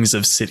groupings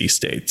of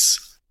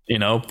city-states, you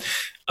know,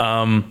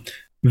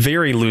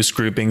 very loose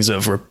groupings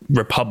of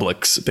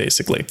republics,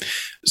 basically.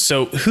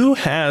 So who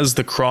has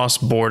the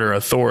cross-border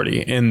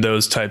authority in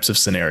those types of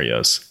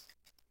scenarios?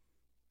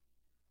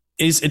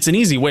 It's an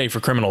easy way for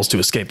criminals to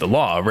escape the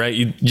law, right?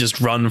 You just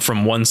run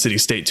from one city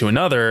state to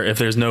another if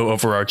there's no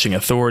overarching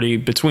authority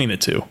between the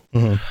two.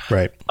 Mm-hmm.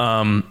 Right.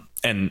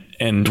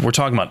 And we're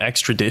talking about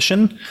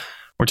extradition.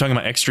 We're talking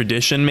about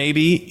extradition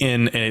maybe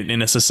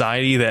in a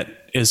society that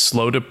is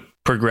slow to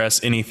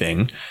progress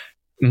anything.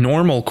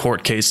 Normal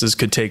court cases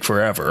could take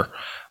forever.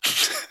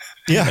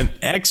 Yeah. And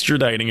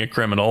extraditing a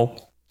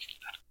criminal,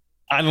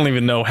 I don't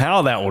even know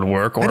how that would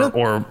work.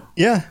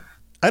 Yeah.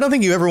 I don't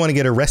think you ever want to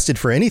get arrested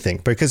for anything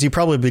because you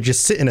probably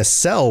just sit in a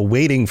cell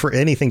waiting for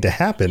anything to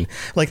happen.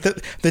 Like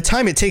the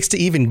time it takes to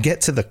even get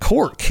to the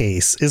court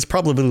case is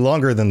probably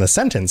longer than the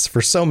sentence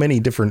for so many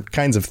different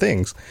kinds of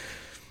things.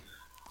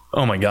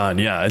 Oh my God.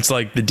 Yeah. It's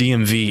like the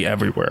DMV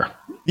everywhere.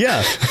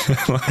 Yeah.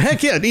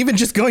 Heck yeah. Even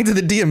just going to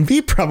the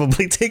DMV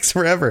probably takes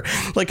forever.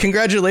 Like,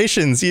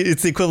 congratulations.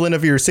 It's the equivalent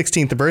of your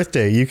 16th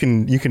birthday. You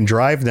can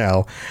drive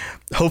now.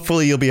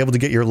 Hopefully you'll be able to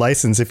get your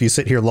license if you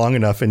sit here long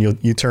enough and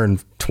you turn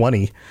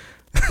 20.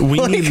 We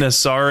need an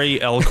Asari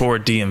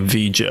Elcor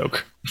DMV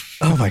joke.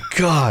 Oh my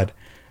God.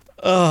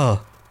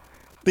 Oh,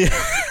 the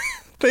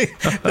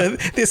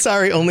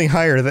Asari only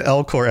hire the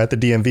Elcor at the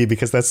DMV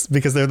because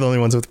they're the only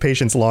ones with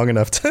patience long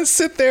enough to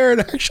sit there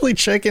and actually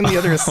check in the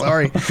other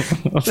Asari.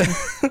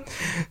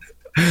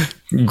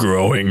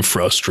 Growing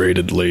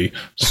frustratedly,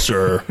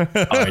 sir,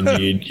 I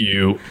need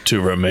you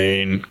to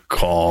remain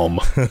calm.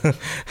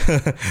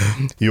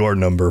 Your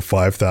number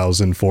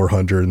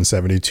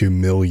 5,472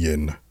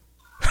 million.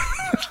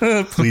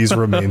 Please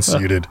remain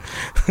seated.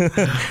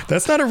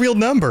 That's not a real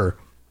number.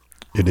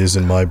 It is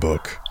in my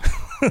book.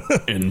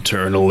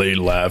 Internally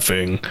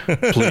laughing.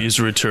 Please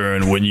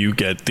return when you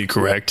get the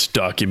correct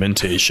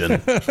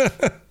documentation.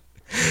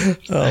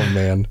 Oh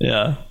man.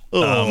 Yeah.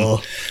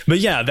 But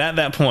yeah,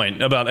 that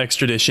point about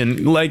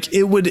extradition, like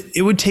it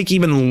would take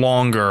even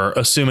longer,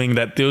 assuming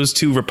that those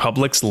two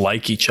republics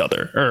like each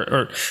other,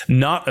 or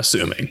not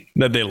assuming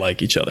that they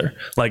like each other.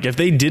 Like if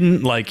they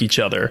didn't like each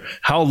other,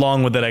 how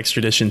long would that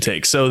extradition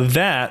take? So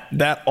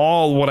that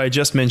all what I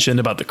just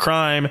mentioned about the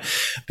crime,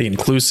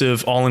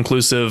 the all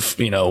inclusive,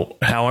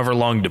 however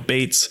long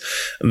debates,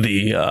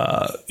 the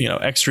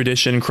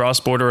extradition,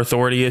 cross-border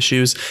authority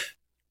issues,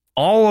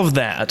 all of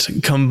that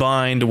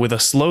combined with a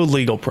slow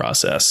legal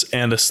process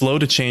and a slow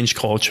to change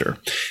culture.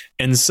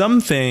 And some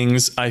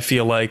things I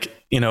feel like,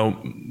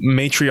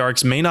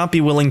 matriarchs may not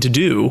be willing to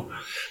do.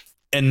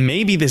 And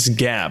maybe this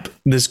gap,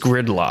 this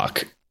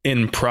gridlock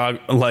in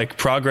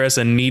progress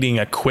and needing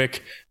a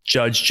quick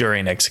judge, jury,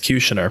 and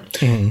executioner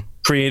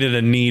created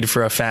a need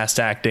for a fast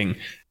acting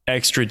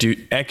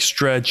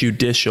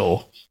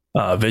extrajudicial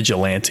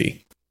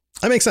vigilante.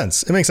 That makes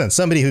sense. It makes sense.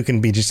 Somebody who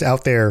can be just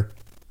out there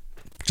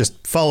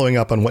just following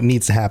up on what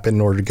needs to happen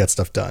in order to get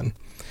stuff done.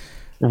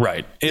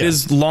 Right. It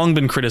has long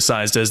been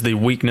criticized as the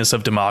weakness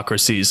of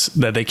democracies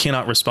that they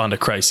cannot respond to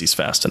crises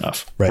fast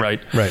enough. Right.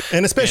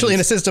 And especially in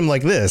a system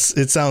like this,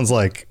 it sounds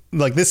like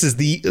this is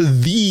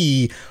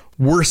the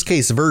worst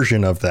case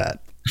version of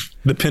that.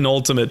 The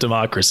penultimate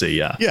democracy.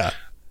 Yeah. Yeah.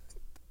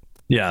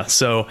 Yeah,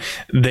 so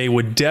they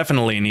would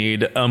definitely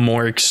need a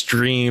more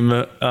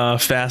extreme,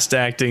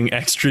 fast-acting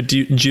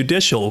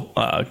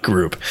extrajudicial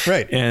group.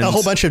 Right, and a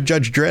whole bunch of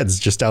Judge Dredd's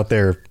just out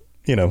there,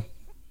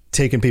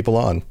 taking people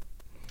on.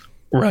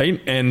 Right,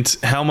 and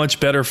how much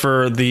better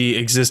for the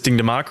existing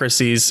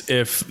democracies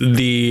if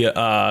the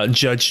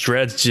Judge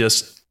Dredd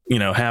just,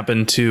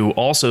 happen to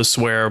also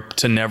swear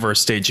to never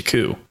stage a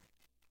coup.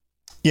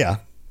 Yeah,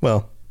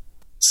 well.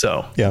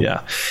 So,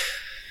 yeah.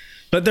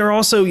 But they're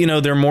also, the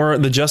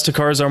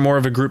Justicars are more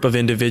of a group of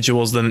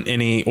individuals than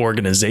any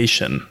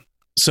organization.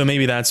 So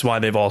maybe that's why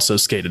they've also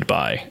skated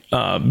by,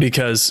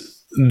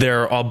 because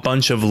they're a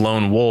bunch of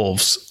lone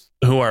wolves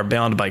who are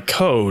bound by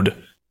code,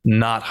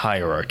 not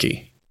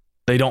hierarchy.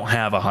 They don't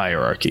have a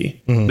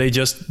hierarchy. Mm-hmm. They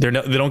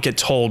don't get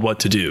told what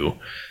to do.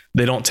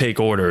 They don't take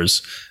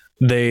orders.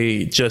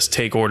 They just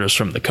take orders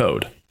from the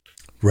code.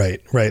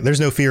 Right. There's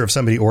no fear of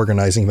somebody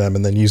organizing them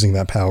and then using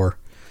that power.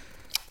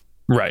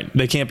 Right.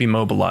 They can't be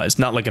mobilized,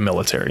 not like a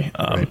military.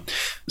 Right.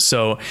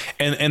 So,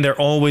 and they're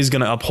always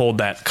going to uphold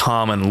that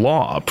common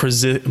law,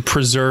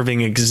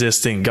 preserving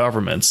existing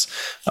governments.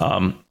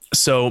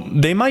 So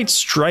they might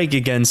strike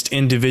against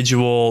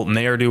individual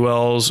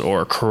ne'er-do-wells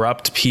or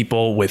corrupt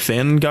people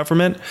within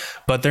government,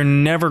 but they're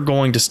never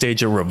going to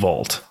stage a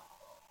revolt.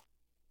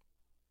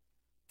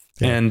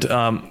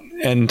 Yeah.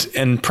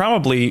 And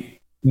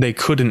probably they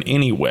couldn't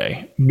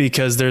anyway,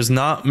 because there's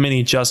not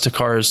many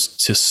Justicars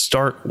to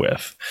start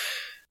with.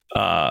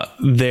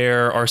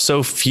 there are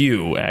so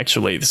few,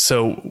 actually. There's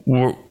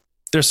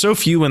so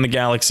few in the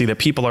galaxy that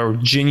people are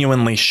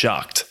genuinely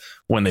shocked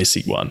when they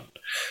see one.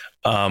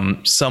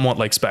 Somewhat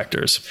like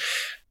specters.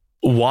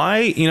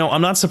 Why?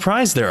 I'm not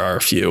surprised there are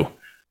a few.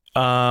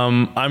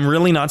 I'm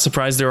really not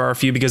surprised there are a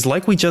few because,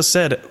 like we just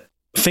said,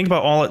 think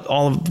about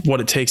all of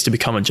what it takes to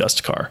become a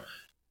Justicar.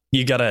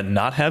 You got to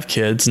not have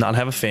kids, not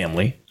have a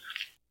family.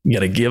 You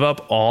got to give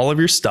up all of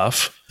your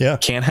stuff. Yeah.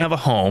 Can't have a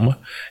home.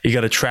 You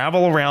got to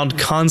travel around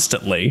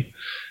constantly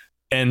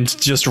and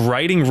just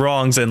righting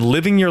wrongs and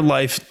living your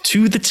life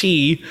to the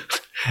T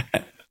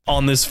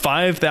on this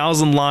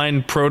 5,000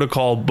 line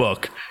protocol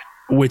book,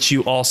 which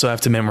you also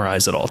have to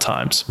memorize at all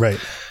times. Right.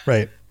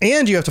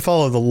 And you have to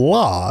follow the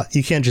law.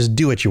 You can't just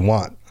do what you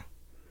want.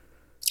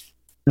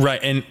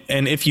 Right.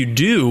 And if you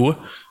do,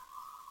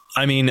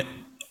 I mean,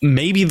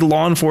 maybe the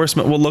law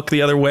enforcement will look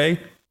the other way.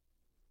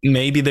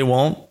 Maybe they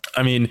won't.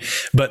 I mean,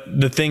 but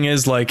the thing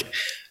is, like,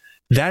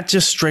 that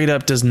just straight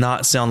up does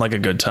not sound like a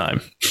good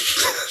time.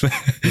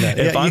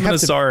 If I'm an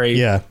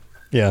Asari.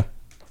 Yeah.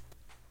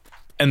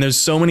 And there's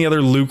so many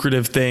other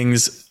lucrative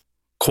things,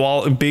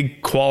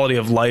 big quality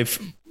of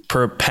life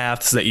per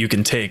paths that you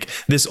can take.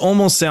 This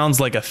almost sounds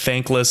like a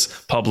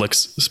thankless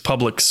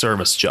public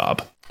service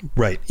job.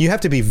 Right. You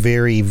have to be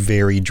very,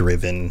 very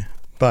driven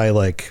by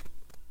like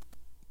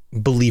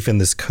belief in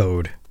this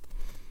code.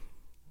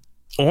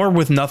 Or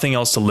with nothing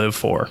else to live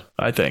for,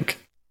 I think.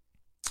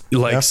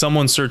 Like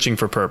someone searching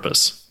for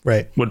purpose.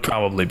 Right. Would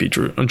probably be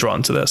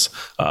drawn to this,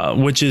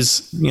 which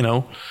is,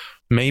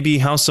 maybe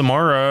how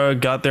Samara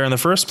got there in the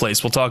first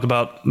place. We'll talk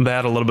about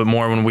that a little bit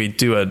more when we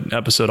do an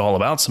episode all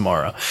about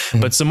Samara.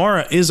 Mm-hmm. But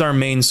Samara is our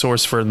main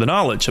source for the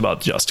knowledge about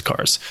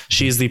Justicars.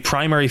 She is the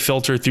primary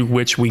filter through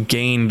which we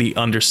gain the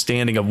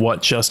understanding of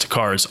what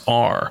Justicars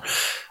are.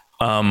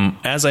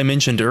 As I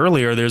mentioned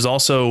earlier, there's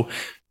also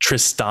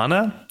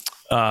Tristana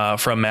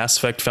from Mass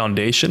Effect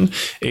Foundation,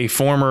 a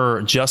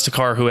former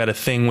Justicar who had a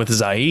thing with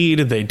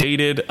Zaid. They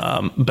dated,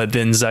 but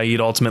then Zaid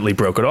ultimately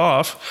broke it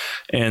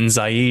off, and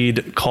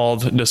Zaid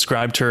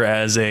described her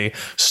as a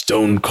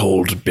stone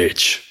cold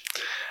bitch.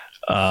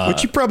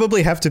 Which you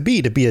probably have to be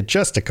a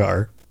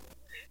Justicar.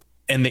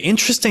 And the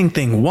interesting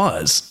thing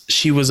was,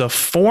 she was a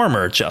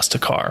former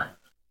Justicar.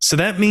 So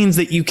that means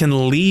that you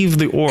can leave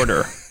the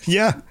order.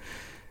 Yeah.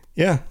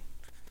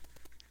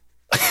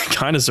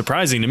 Kind of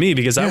surprising to me,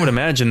 because I would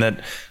imagine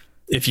that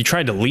if you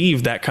tried to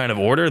leave that kind of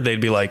order,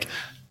 they'd be like,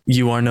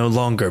 you are no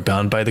longer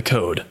bound by the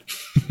code.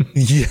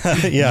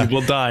 Yeah. You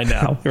will die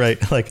now. Right.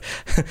 Like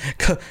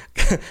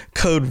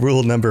code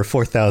rule number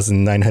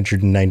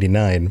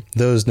 4,999.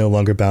 Those no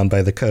longer bound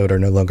by the code are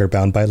no longer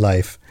bound by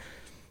life.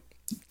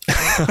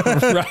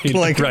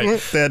 Right.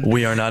 Right.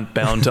 We are not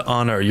bound to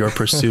honor your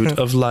pursuit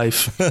of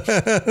life.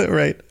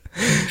 Right.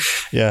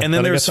 Yeah. And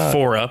then there's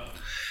Fora.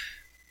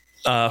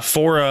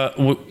 Fora,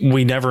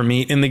 we never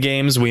meet in the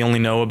games. We only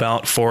know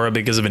about Fora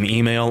because of an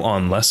email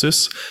on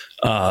Lessus.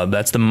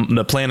 That's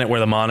the planet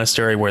where the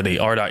monastery where the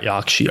Ardat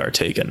Yakshi are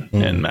taken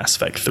in Mass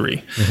Effect 3.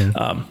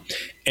 Mm-hmm.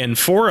 And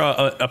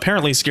Fora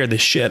apparently scared the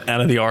shit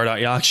out of the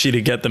Ardat Yakshi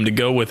to get them to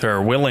go with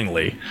her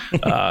willingly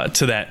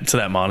to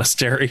that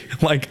monastery.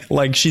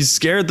 Like she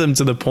scared them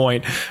to the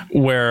point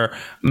where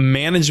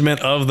management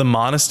of the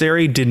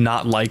monastery did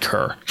not like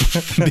her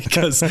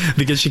because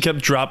she kept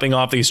dropping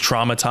off these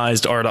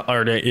traumatized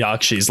Ardat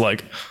Yakshis,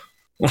 like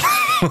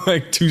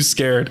too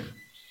scared.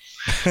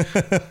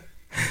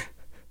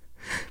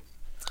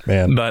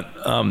 Man. But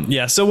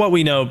so what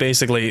we know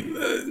basically,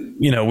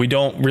 we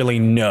don't really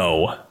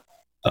know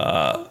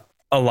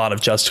a lot of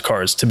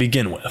Justicars to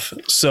begin with.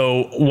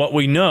 So what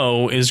we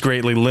know is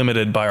greatly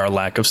limited by our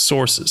lack of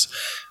sources.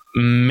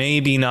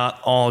 Maybe not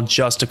all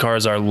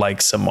Justicars are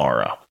like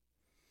Samara.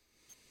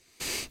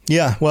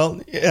 Yeah,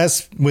 well,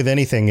 as with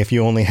anything, if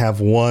you only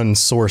have one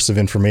source of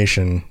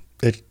information,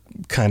 it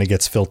kind of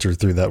gets filtered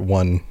through that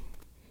one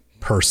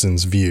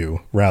person's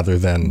view rather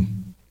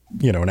than,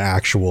 an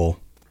actual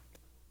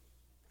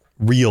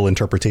real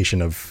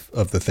interpretation of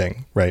the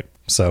thing, right?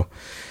 So,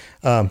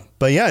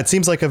 but yeah, it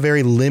seems like a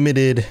very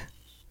limited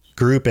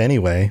group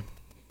anyway.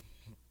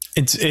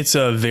 It's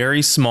a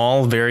very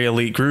small, very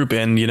elite group,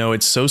 and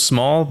it's so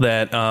small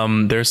that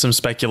there's some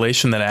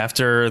speculation that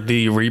after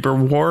the Reaper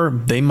War,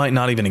 they might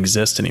not even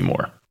exist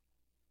anymore.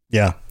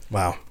 Yeah.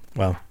 Wow.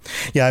 Well,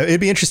 yeah, it'd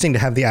be interesting to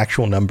have the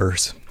actual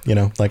numbers.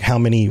 Like how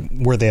many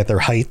were they at their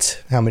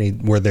height? How many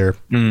were there?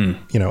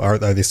 Are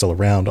they still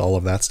around? All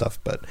of that stuff.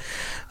 But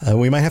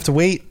we might have to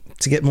wait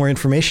to get more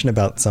information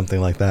about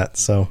something like that.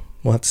 So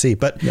we'll have to see.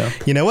 But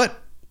You know what?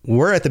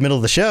 We're at the middle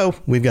of the show.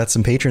 We've got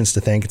some patrons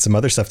to thank and some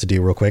other stuff to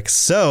do real quick.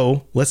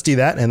 So let's do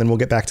that, and then we'll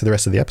get back to the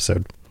rest of the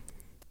episode.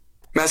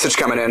 Message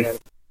coming in.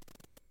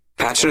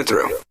 Patching it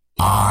through.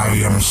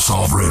 I am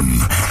sovereign,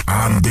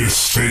 and this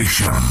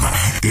station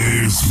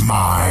is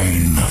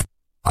mine.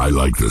 I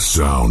like the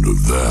sound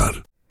of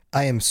that.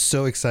 I am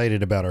so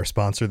excited about our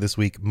sponsor this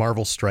week,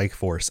 Marvel Strike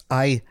Force.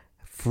 I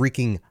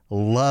freaking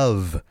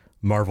love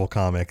Marvel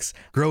Comics.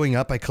 Growing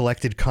up, I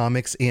collected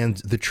comics and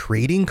the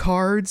trading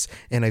cards,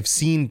 and I've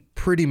seen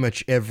pretty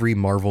much every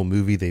Marvel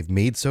movie they've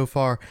made so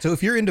far. So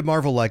if you're into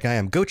Marvel like I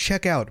am, go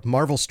check out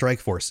Marvel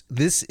Strike Force.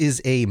 This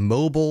is a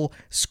mobile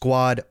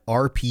squad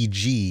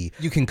RPG.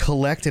 You can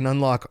collect and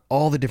unlock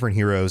all the different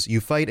heroes.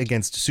 You fight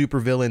against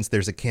supervillains.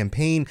 There's a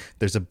campaign,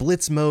 there's a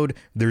blitz mode,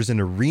 there's an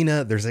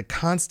arena, there's a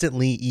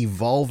constantly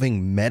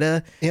evolving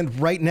meta. And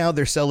right now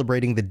they're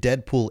celebrating the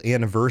Deadpool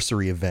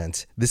anniversary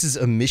event. This is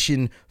a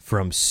mission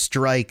from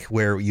Strike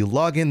where you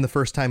log in the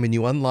first time and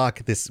you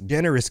unlock this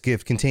generous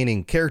gift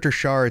containing character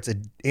shards,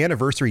 an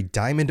anniversary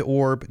diamond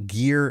orb,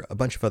 gear, a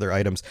bunch of other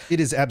items. It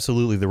is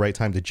absolutely the right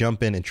time to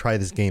jump in and try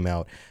this game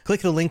out.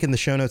 Click the link in the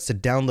show notes to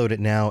download it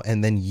now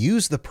and then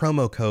use the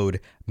promo code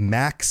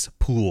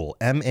MAXPOOL,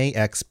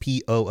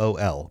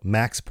 MAXPOOL,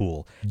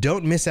 MAXPOOL.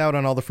 Don't miss out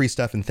on all the free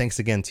stuff, and thanks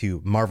again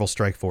to Marvel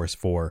Strike Force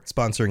for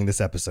sponsoring this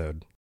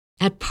episode.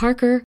 At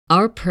Parker,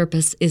 our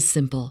purpose is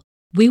simple.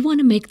 We want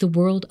to make the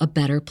world a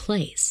better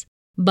place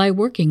by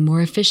working more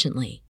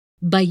efficiently,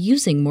 by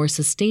using more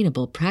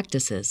sustainable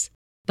practices,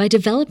 by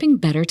developing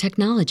better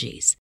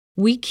technologies.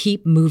 We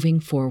keep moving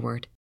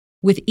forward.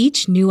 With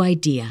each new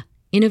idea,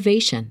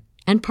 innovation,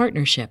 and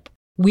partnership,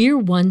 we're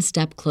one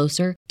step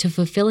closer to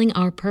fulfilling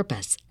our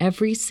purpose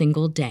every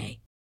single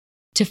day.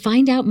 To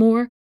find out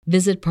more,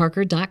 visit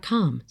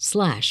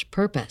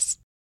parker.com/purpose.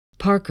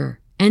 Parker,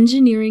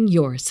 engineering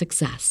your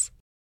success.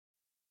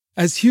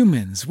 As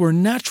humans, we're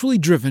naturally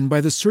driven by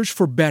the search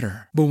for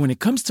better. But when it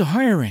comes to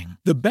hiring,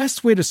 the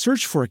best way to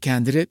search for a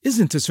candidate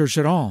isn't to search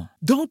at all.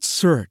 Don't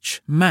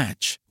search,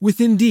 match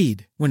with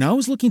Indeed. When I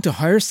was looking to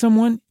hire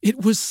someone,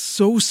 it was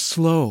so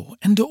slow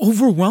and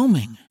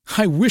overwhelming.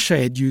 I wish I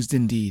had used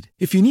Indeed.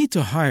 If you need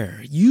to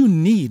hire, you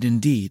need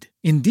Indeed.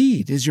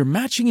 Indeed is your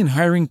matching and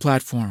hiring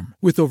platform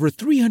with over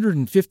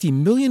 350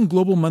 million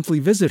global monthly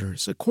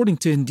visitors, according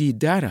to Indeed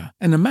data,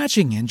 and a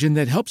matching engine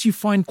that helps you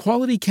find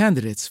quality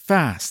candidates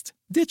fast.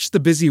 Ditch the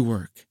busy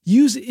work.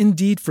 Use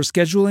Indeed for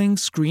scheduling,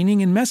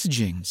 screening, and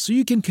messaging so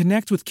you can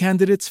connect with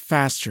candidates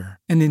faster.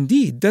 And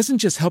Indeed doesn't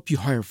just help you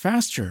hire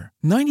faster.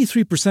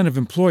 93% of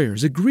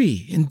employers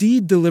agree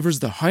Indeed delivers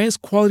the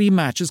highest quality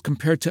matches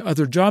compared to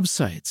other job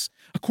sites,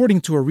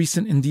 according to a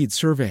recent Indeed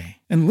survey.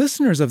 And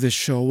listeners of this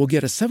show will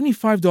get a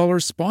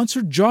 $75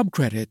 sponsored job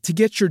credit to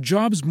get your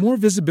jobs more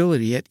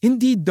visibility at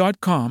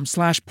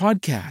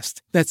Indeed.com/podcast.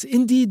 That's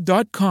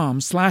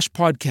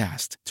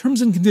Indeed.com/podcast.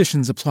 Terms and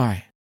conditions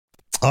apply.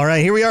 All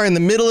right, here we are in the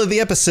middle of the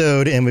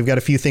episode, and we've got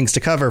a few things to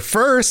cover.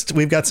 First,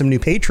 we've got some new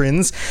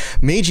patrons,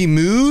 Meiji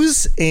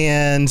Moose,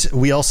 and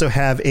we also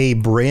have a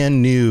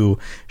brand new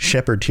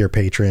Shepherd tier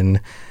patron,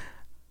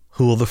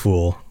 Hool the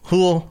Fool.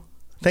 Hool,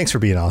 thanks for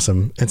being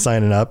awesome and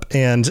signing up,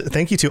 and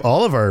thank you to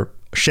all of our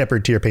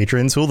Shepherd tier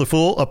patrons, Hool the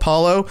Fool,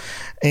 Apollo,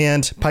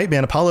 and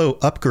Pipeman. Apollo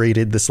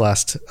upgraded this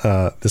last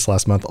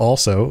month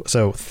also.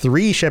 So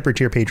 3 Shepherd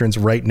tier patrons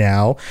right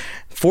now,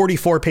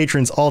 44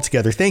 patrons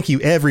altogether. Thank you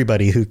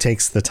everybody who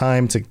takes the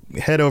time to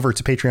head over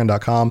to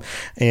patreon.com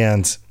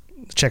and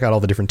check out all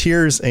the different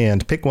tiers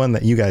and pick one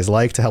that you guys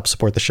like to help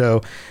support the show.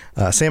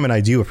 Sam and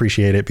I do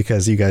appreciate it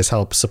because you guys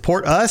help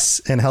support us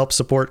and help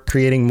support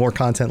creating more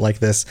content like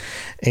this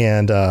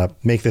and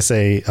make this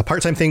a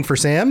part-time thing for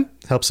Sam,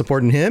 help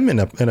supporting him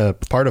and a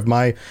part of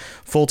my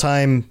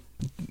full-time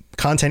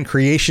content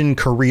creation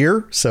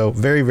career. So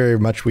very, very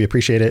much we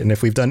appreciate it. And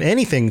if we've done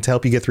anything to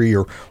help you get through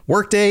your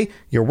workday,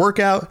 your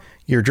workout,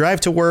 your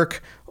drive to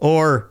work,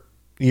 or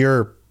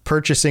your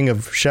purchasing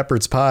of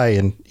shepherd's pie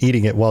and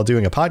eating it while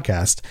doing a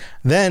podcast,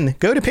 then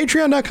go to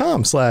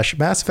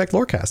patreon.com/Mass Effect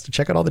Lorecast to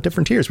check out all the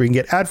different tiers where you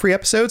can get ad-free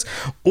episodes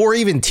or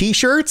even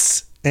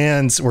t-shirts.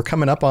 And we're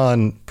coming up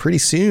on pretty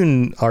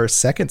soon. Our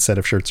second set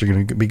of shirts are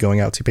going to be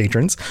going out to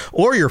patrons,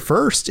 or your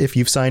first if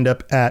you've signed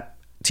up at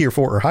tier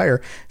 4 or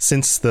higher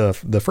since the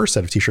first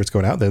set of t-shirts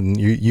going out, then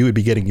you would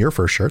be getting your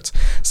first shirts.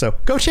 So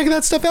go check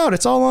that stuff out.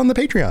 It's all on the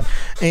Patreon.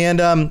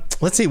 And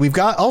let's see, we've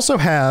also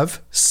have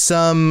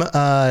some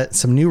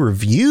new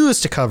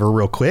reviews to cover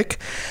real quick.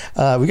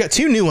 We got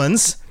 2 new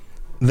ones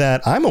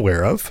that I'm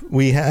aware of.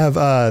 We have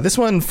this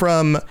one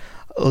from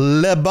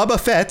Le Boba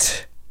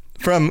Fett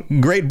from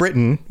Great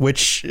Britain,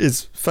 which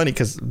is funny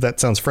because that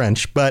sounds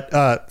French, but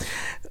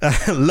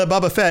Le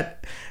Boba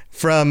Fett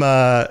from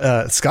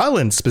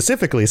Scotland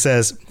specifically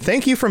says,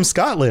 "Thank you from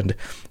Scotland.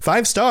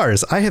 5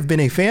 stars. I have been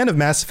a fan of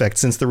Mass Effect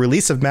since the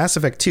release of Mass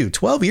Effect 2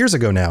 12 years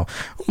ago now."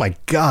 Oh my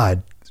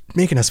God,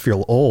 making us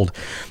feel old.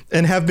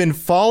 "And have been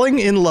falling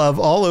in love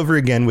all over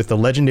again with the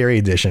Legendary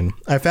Edition.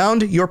 I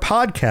found your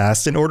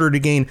podcast in order to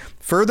gain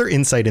further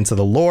insight into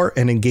the lore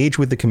and engage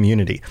with the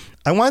community.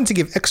 I wanted to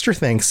give extra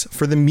thanks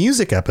for the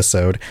music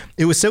episode.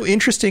 It was so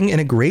interesting and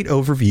a great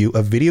overview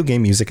of video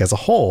game music as a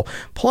whole.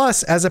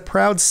 Plus, as a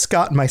proud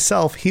Scot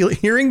myself,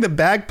 hearing the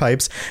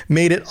bagpipes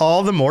made it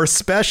all the more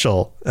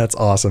special." That's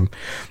awesome.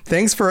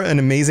 "Thanks for an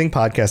amazing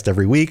podcast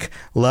every week.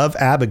 Love,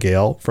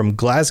 Abigail from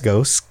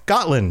Glasgow,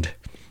 Scotland."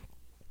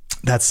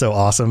 That's so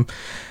awesome.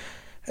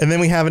 And then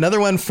we have another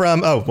one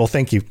from,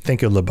 thank you,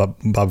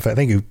 Bob Fett.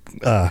 Thank you,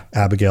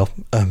 Abigail.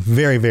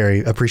 Very,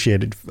 very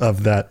appreciated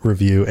of that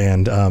review.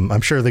 And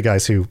I'm sure the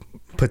guys who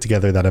put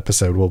together that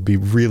episode will be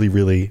really,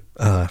 really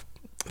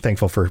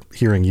thankful for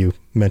hearing you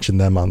mention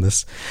them on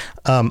this.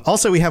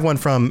 Also, we have one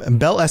from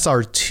Bell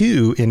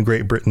SR2 in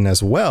Great Britain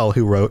as well,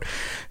 who wrote,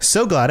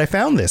 "So glad I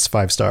found this,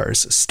 5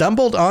 stars.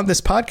 Stumbled on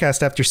this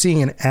podcast after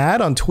seeing an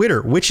ad on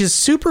Twitter, which is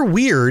super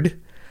weird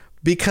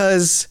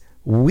because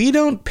we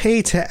don't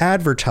pay to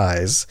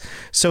advertise.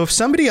 So if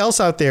somebody else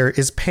out there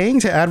is paying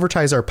to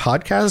advertise our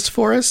podcast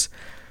for us,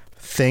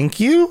 thank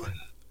you,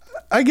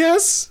 I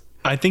guess."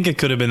 I think it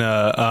could have been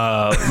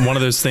one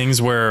of those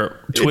things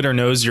where Twitter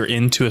knows you're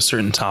into a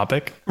certain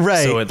topic.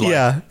 Right. So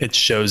it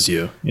shows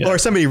you. Yeah. Or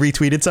somebody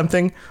retweeted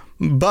something.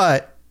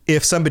 But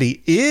if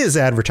somebody is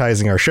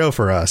advertising our show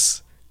for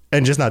us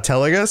and just not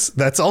telling us,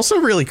 that's also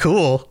really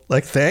cool.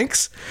 Like,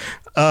 thanks.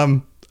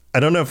 I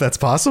don't know if that's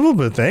possible,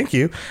 but thank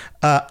you.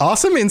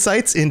 Awesome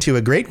insights into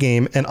a great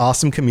game and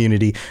awesome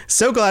community.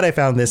 So glad I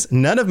found this.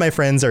 None of my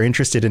friends are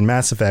interested in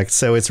Mass Effect,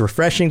 so it's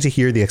refreshing to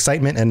hear the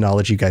excitement and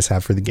knowledge you guys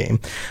have for the game.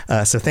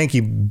 So thank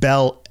you,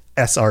 Bell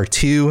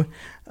SR2,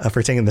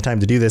 for taking the time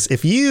to do this.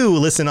 If you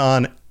listen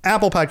on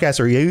Apple Podcasts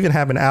or you even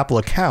have an Apple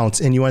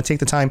account and you want to take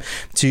the time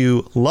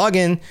to log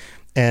in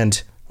and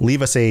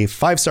leave us a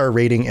 5-star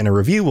rating and a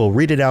review, we'll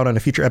read it out on a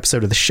future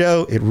episode of the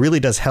show. It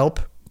really does help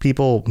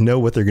people know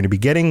what they're going to be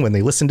getting when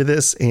they listen to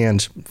this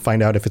and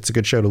find out if it's a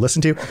good show to listen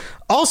to.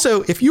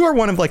 Also, if you are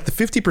one of like the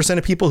 50%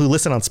 of people who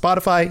listen on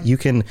Spotify, you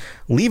can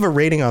leave a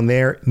rating on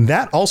there.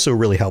 That also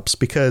really helps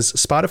because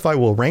Spotify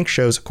will rank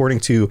shows according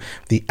to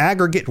the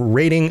aggregate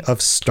rating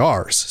of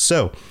stars.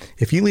 So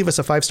if you leave us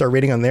a 5-star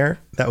rating on there,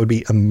 that would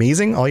be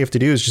amazing. All you have to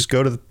do is just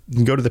go to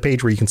the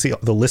page where you can see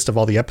the list of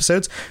all the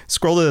episodes,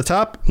 scroll to the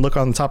top, look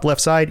on the top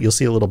left side, you'll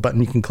see a little button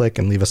you can click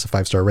and leave us a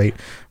 5-star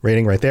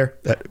rating right there.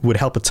 That would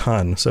help a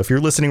ton. So if you're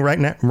listening right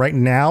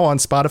now on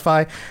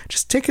Spotify,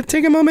 just take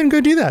a moment and go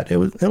do that.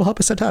 It'll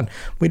help us a ton.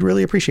 We'd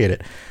really appreciate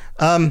it.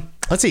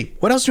 Let's see.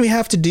 What else do we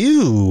have to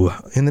do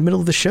in the middle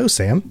of the show,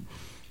 Sam?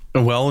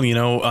 Well,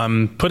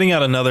 I'm putting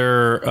out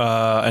another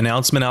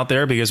announcement out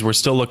there because we're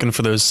still looking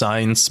for those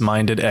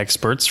science-minded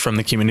experts from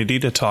the community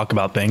to talk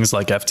about things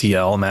like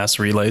FTL, mass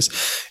relays,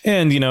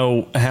 and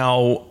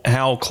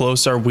how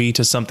close are we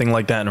to something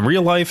like that in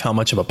real life? How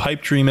much of a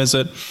pipe dream is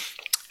it?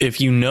 If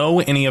you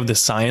know any of the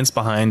science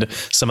behind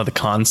some of the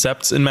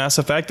concepts in Mass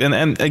Effect,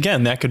 and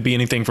again, that could be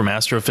anything from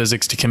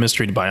astrophysics to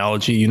chemistry to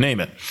biology, you name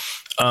it.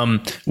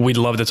 We'd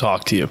love to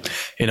talk to you.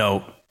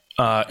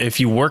 If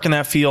you work in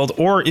that field,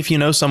 or if you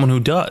know someone who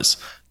does,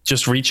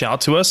 just reach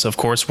out to us. Of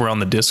course, we're on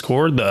the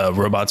Discord, the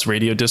Robots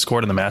Radio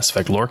Discord, and the Mass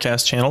Effect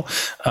Lorecast channel.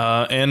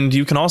 And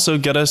you can also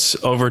get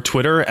us over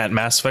Twitter at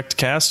Mass Effect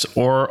Cast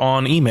or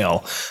on email,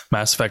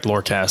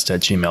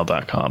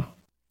 masseffectlorecast@gmail.com.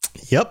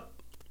 Yep.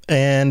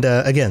 And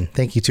again,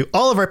 thank you to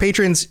all of our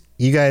patrons.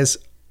 You guys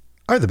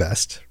are the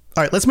best.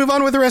 All right, let's move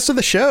on with the rest of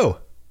the show.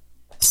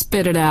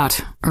 Spit it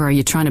out, or are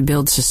you trying to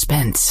build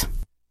suspense?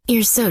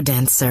 You're so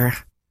dense, sir.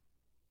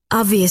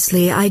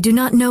 Obviously, I do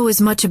not know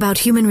as much about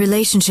human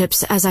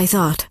relationships as I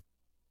thought.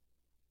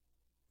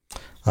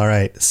 All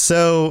right,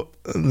 so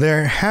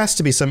there has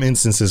to be some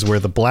instances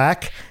where the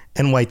black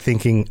and white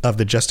thinking of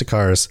the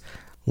Justicars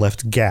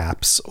left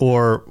gaps,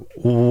 or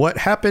what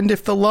happened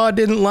if the law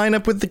didn't line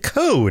up with the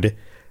code,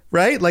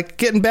 right? Like,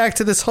 getting back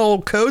to this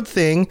whole code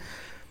thing,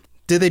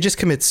 did they just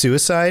commit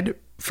suicide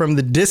from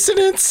the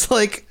dissonance?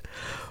 Like,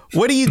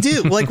 what do you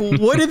do? Like,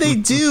 what do they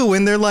do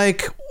when they're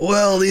like,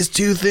 well, these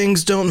two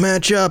things don't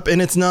match up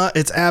and it's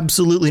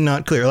absolutely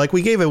not clear. Like,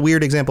 we gave a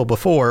weird example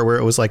before where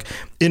it was like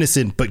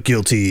innocent but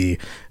guilty,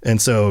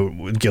 and so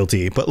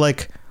guilty. But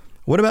like,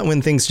 what about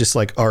when things just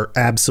like are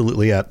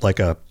absolutely at like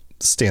a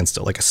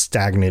standstill, like a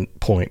stagnant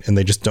point, and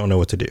they just don't know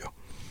what to do?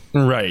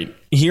 Right.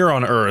 Here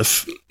on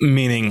Earth,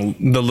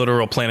 meaning the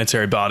literal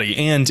planetary body,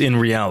 and in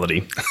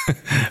reality,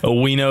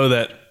 we know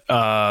that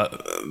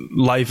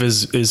life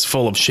is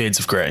full of shades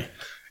of gray.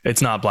 It's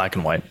not black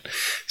and white.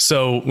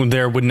 So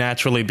there would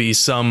naturally be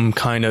some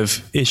kind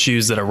of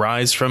issues that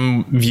arise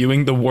from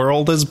viewing the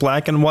world as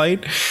black and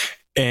white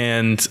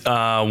and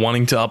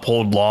wanting to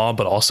uphold law,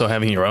 but also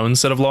having your own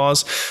set of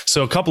laws.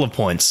 So a couple of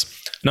points.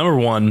 Number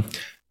one,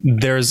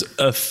 there's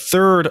a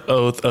third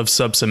oath of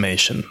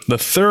subsummation. The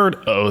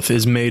third oath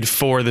is made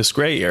for this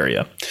gray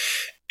area.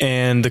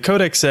 And the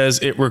Codex says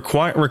it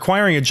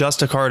requiring a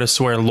Justicar to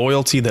swear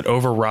loyalty that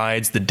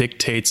overrides the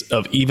dictates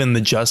of even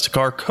the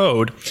Justicar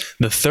code.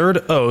 The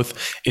third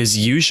oath is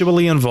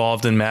usually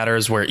involved in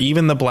matters where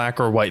even the black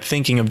or white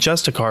thinking of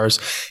Justicars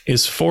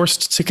is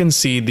forced to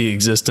concede the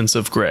existence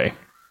of gray.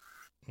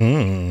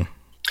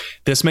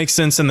 This makes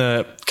sense in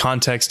the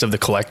context of the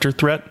collector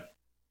threat,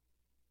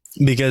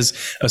 because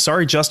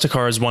Asari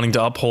Justicars wanting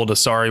to uphold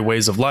Asari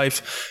ways of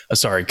life,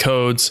 Asari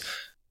codes,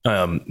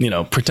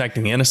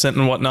 protecting the innocent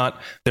and whatnot,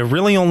 they're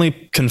really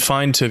only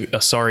confined to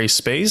Asari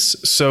space.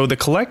 So the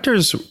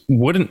collectors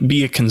wouldn't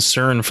be a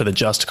concern for the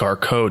Justicar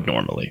code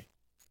normally.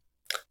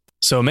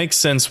 So it makes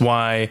sense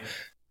why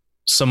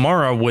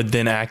Samara would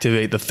then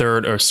activate the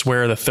third, or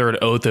swear the third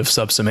oath of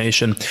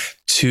subsummation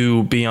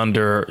to be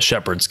under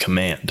Shepard's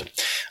command.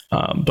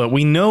 But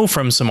we know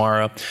from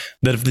Samara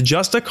that if the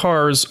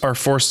Justicars are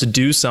forced to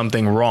do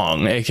something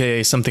wrong,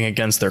 aka something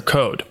against their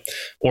code,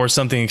 or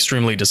something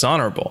extremely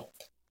dishonorable,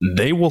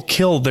 they will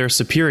kill their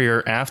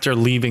superior after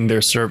leaving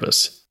their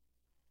service.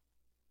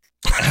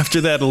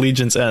 After that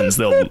allegiance ends,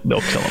 they'll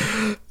kill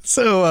him.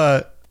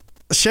 So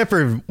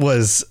Shepard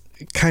was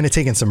kind of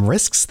taking some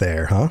risks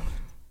there, huh?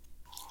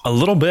 A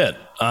little bit.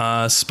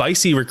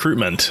 Spicy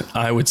recruitment,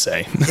 I would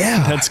say.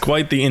 Yeah. That's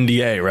quite the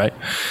NDA, right?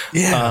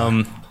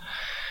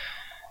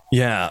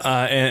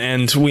 Yeah.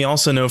 And we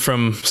also know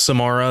from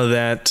Samara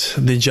that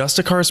the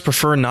Justicars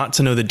prefer not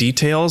to know the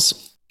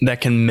details that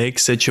can make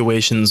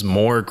situations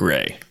more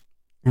gray.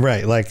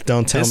 Right. Like,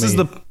 don't tell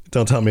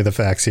me the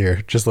facts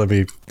here. Just let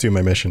me do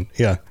my mission.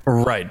 Yeah.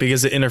 Right.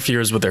 Because it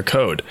interferes with their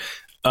code.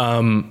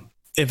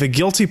 If a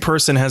guilty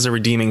person has a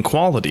redeeming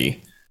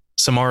quality,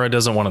 Samara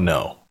doesn't want to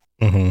know.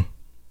 Mm-hmm.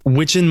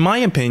 Which, in my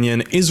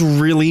opinion, is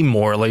really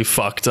morally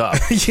fucked up.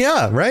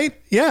 Yeah, right?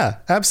 Yeah,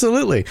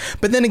 absolutely.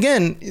 But then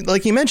again,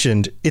 like you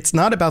mentioned, it's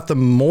not about the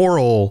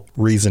moral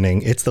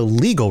reasoning. It's the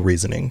legal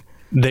reasoning.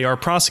 They are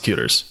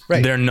prosecutors.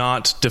 Right. They're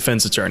not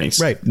defense attorneys.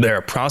 Right.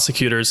 They're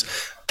prosecutors.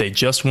 They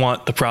just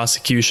want the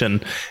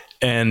prosecution.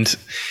 And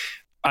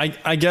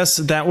I guess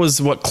that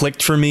was what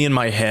clicked for me in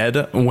my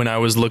head when I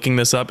was looking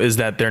this up, is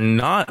that they're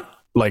not,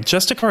 like,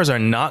 Justicars are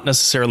not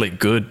necessarily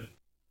good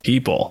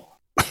people.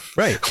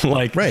 Right.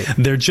 Like, right.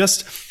 They're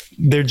just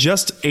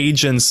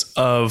agents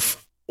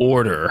of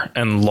order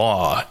and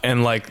law.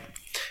 And like,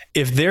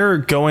 if they're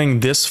going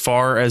this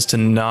far as to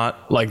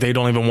not, like, they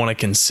don't even want to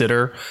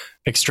consider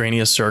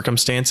extraneous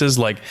circumstances,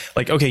 like,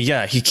 okay,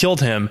 yeah, he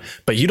killed him,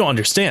 but you don't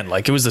understand.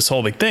 Like, it was this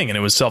whole big thing and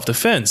it was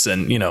self-defense,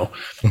 and, you know,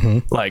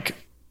 like,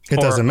 it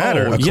doesn't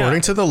matter.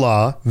 According to the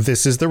law,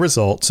 this is the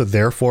result. So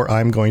therefore,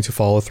 I'm going to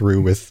follow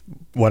through with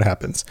what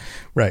happens.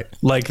 Right.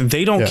 Like,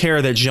 they don't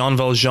care that Jean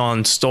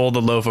Valjean stole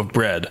the loaf of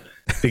bread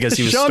because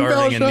he was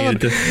starving and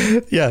needed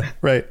to. Yeah.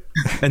 Right.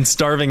 And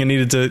starving and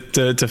needed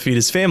to feed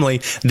his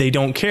family. They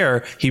don't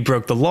care. He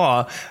broke the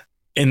law.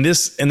 In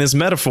this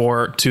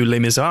metaphor to Les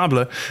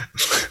Miserables,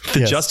 the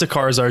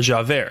Justicars are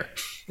Javert.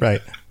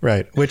 Right.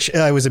 Right. Which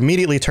I was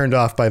immediately turned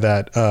off by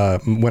that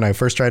when I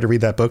first tried to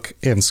read that book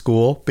in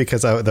school,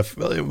 because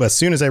as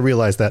soon as I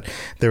realized that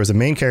there was a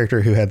main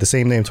character who had the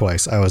same name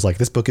twice, I was like,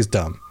 this book is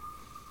dumb.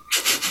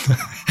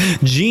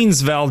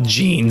 Jeans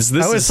Valjeans.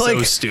 This is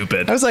so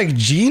stupid. I was like,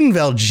 Jean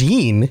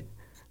Valjean?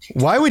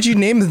 Why would you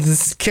name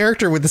this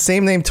character with the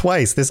same name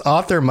twice? This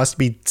author must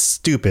be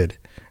stupid.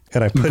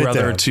 And I put it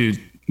down.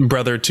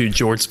 Brother to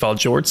George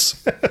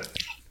Valjorts.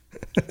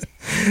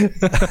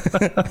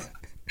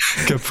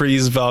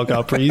 Caprice Val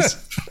Caprice.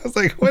 I was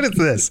like, what is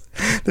this?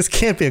 This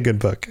can't be a good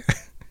book.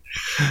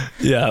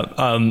 Yeah.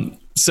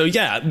 So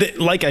yeah,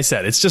 like I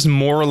said, it's just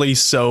morally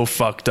so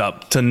fucked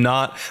up to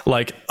not,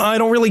 like, I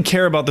don't really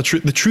care about the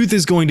truth. The truth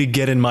is going to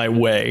get in my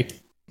way.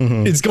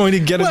 Mm-hmm. It's going to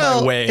get in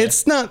my way.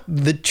 It's not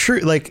the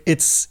truth. Like,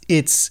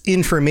 it's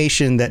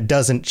information that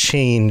doesn't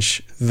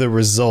change the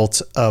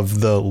result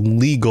of the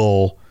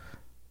legal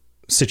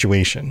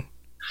situation.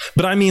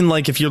 But I mean,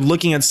 like, if you're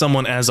looking at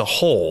someone as a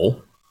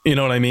whole, you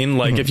know what I mean?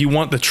 Like, if you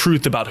want the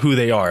truth about who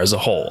they are as a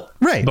whole,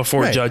 right,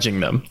 before judging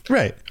them.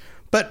 Right.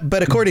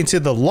 But according to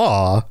the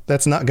law,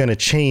 that's not going to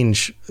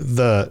change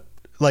the,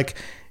 like,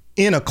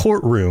 in a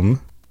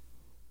courtroom,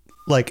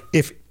 like,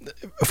 if,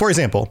 for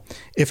example,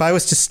 if I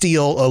was to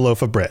steal a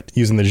loaf of bread,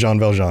 using the Jean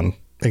Valjean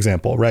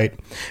example, right?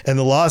 And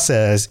the law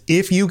says,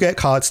 if you get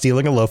caught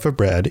stealing a loaf of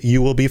bread,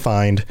 you will be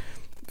fined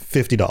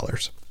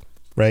 $50,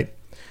 right?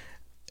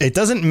 It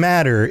doesn't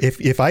matter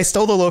if I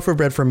stole the loaf of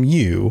bread from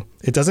you,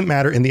 it doesn't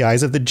matter in the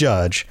eyes of the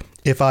judge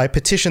if I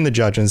petition the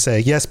judge and say,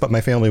 yes, but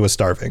my family was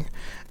starving,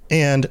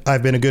 and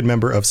I've been a good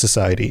member of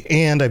society,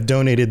 and I've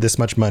donated this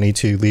much money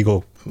to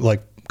legal,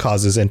 like,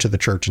 causes and to the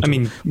church.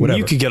 And whatever.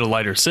 You could get a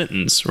lighter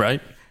sentence,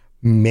 right?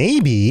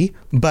 Maybe,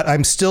 but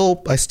I still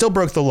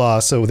broke the law,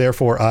 so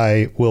therefore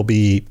I will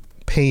be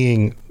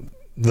paying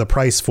the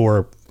price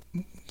for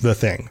the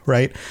thing,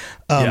 right?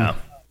 Yeah.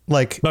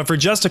 Like, but for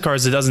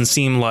Justicars, it doesn't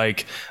seem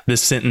like the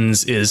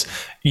sentence is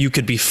you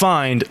could be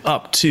fined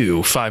up to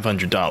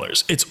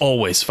 $500. It's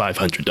always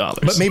 $500.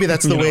 But maybe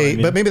that's the way. I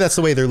mean? But maybe that's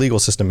the way their legal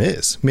system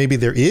is. Maybe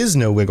there is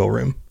no wiggle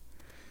room.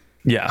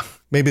 Yeah.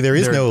 Maybe there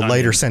is no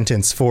lighter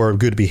sentence for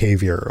good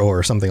behavior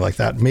or something like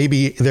that.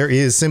 Maybe there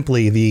is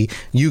simply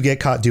you get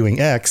caught doing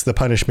X, the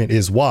punishment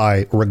is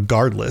Y,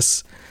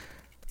 regardless.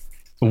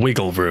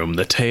 Wiggle room,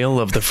 the tale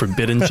of the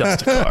forbidden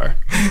Justicar.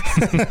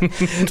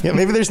 Yeah,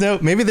 maybe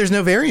there's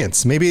no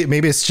variance. Maybe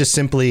it's just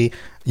simply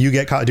you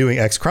get caught doing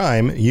X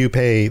crime, you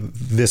pay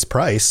this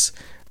price,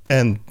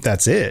 and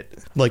that's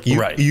it. Like,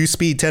 you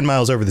speed 10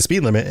 miles over the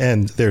speed limit,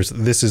 and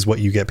this is what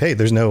you get paid.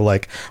 There's no,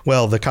 like,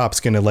 well, the cop's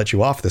going to let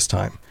you off this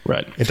time.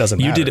 Right. It doesn't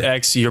matter. You did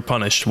X, you're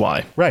punished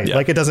Y. Right. Yeah.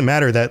 Like, it doesn't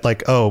matter that,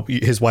 like, oh,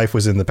 his wife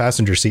was in the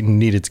passenger seat and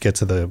needed to get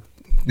to the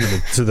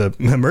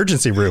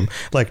emergency room.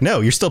 Like,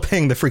 no, you're still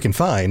paying the freaking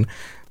fine.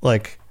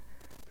 Like,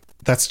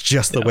 that's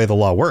just the way the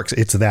law works.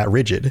 It's that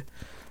rigid.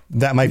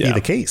 That might be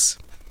the case.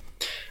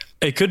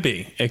 It could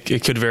be.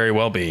 It could very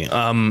well be.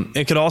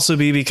 It could also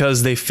be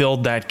because they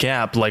filled that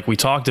gap, like we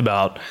talked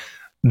about,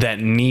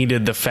 that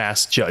needed the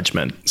fast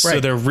judgment.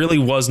 So there really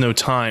was no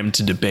time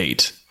to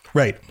debate.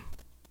 Right.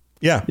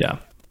 Yeah. Yeah.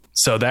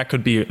 So that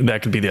could be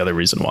the other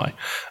reason why.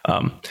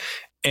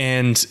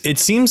 And it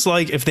seems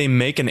like if they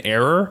make an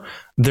error,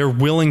 they're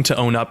willing to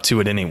own up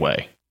to it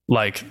anyway.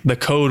 Like the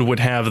code would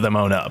have them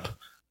own up.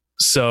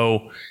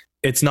 So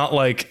it's not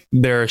like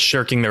they're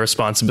shirking their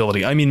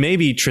responsibility. I mean,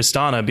 maybe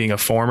Tristana being a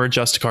former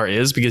Justicar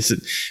is, because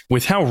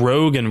with how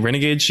rogue and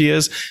renegade she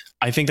is,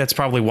 I think that's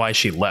probably why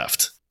she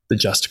left the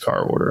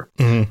Justicar order.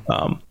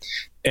 Mm-hmm.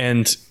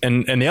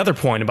 And the other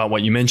point about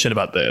what you mentioned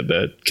about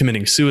the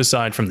committing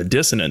suicide from the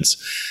dissonance,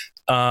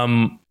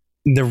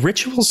 the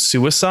ritual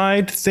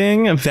suicide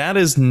thing, that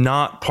is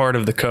not part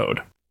of the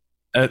code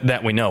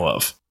that we know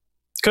of.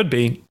 Could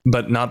be,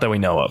 but not that we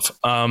know of.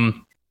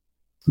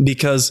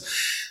 Because,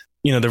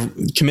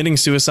 the committing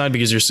suicide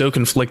because you're so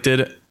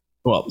conflicted.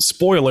 Well,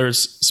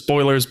 spoilers,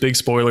 big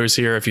spoilers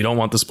here. If you don't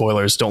want the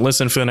spoilers, don't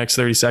listen for the next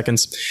 30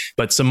 seconds.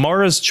 But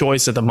Samara's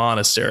choice at the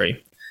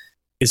monastery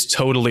is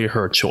totally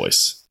her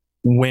choice.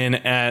 When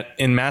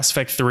in Mass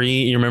Effect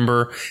 3, you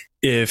remember,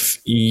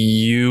 if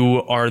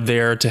you are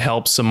there to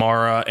help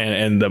Samara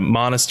and the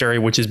monastery,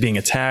 which is being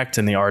attacked,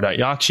 and the Ardat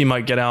Yakshi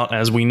might get out.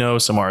 As we know,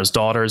 Samara's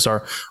daughters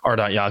are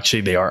Ardat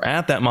Yakshi. They are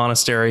at that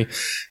monastery,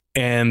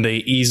 and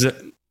they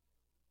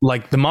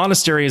the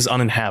monastery is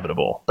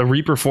uninhabitable. The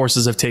Reaper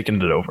forces have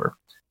taken it over,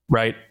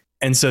 right?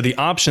 And so the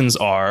options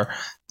are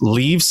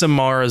leave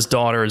Samara's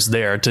daughters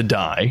there to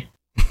die,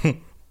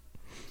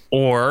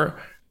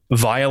 or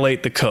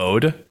violate the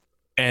code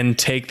and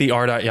take the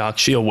Ardat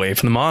Yakshi away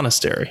from the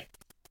monastery.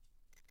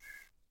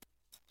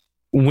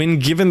 When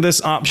given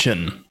this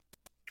option,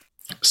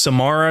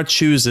 Samara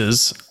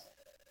chooses,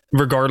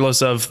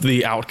 regardless of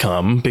the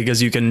outcome,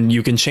 because you can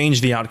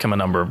change the outcome a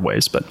number of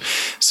ways, but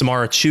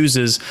Samara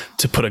chooses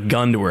to put a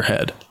gun to her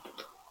head,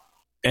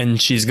 and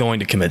she's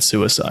going to commit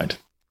suicide.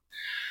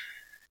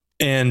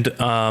 And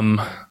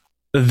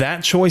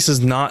that choice is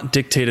not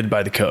dictated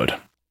by the code.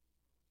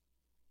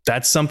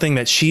 That's something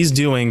that she's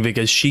doing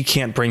because she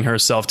can't bring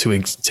herself to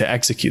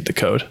execute the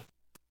code.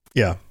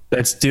 Yeah,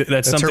 that's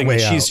something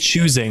that she's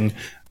choosing.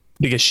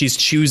 Because she's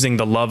choosing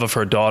the love of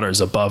her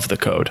daughters above the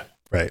code.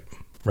 Right.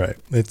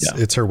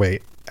 It's her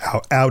way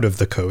out of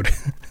the code.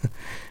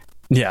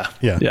 Yeah.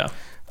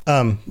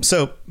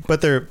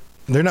 But they're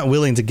not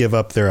willing to give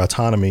up their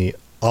autonomy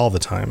all the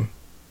time,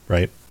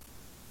 right?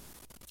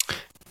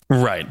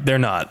 Right. They're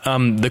not.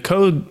 The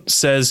code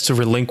says to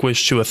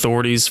relinquish to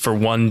authorities for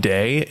 1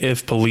 day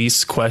if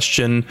police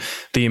question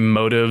the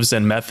motives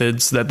and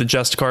methods that the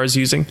Justicar is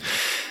using.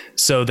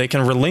 So they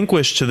can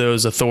relinquish to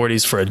those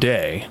authorities for a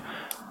day.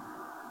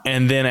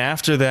 And then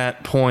after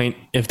that point,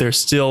 if they're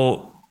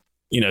still,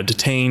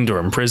 detained or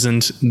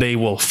imprisoned, they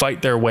will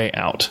fight their way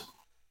out.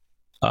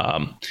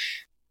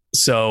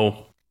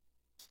 So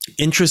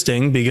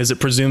interesting, because it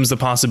presumes the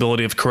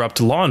possibility of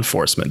corrupt law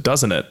enforcement,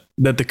 doesn't it?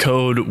 That the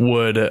code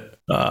would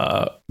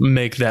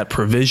make that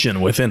provision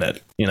within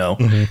it.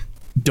 Mm-hmm.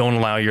 Don't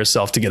allow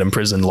yourself to get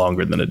imprisoned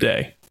longer than a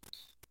day.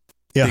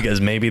 Yeah.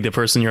 Because maybe the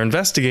person you're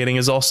investigating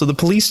is also the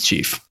police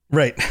chief.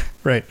 Right.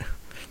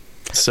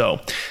 So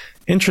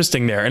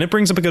interesting there. And it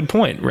brings up a good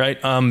point, right?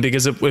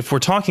 Because if we're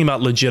talking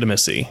about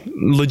legitimacy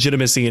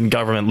in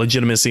government,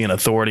 legitimacy in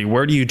authority,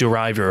 where do you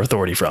derive your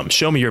authority from?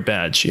 Show me your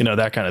badge,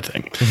 that kind of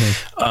thing.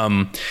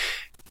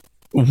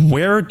 Mm-hmm.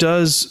 Where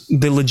does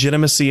the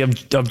legitimacy of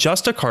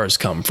Justicars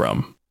come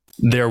from?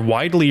 They're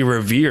widely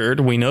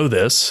revered. We know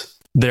this.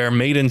 They're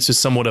made into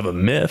somewhat of a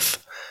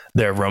myth.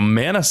 They're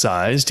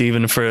romanticized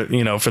even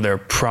for their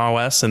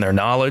prowess and their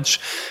knowledge.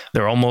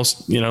 They're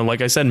almost,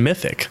 like I said,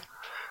 mythic.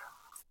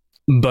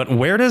 But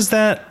where does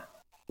that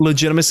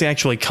legitimacy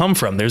actually come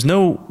from? There's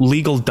no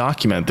legal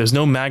document. There's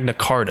no Magna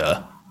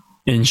Carta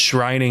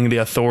enshrining the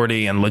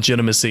authority and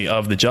legitimacy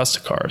of the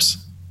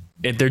Justicars.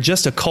 They're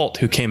just a cult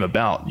who came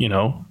about,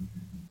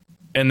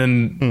 and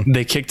then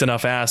they kicked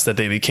enough ass that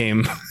they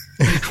became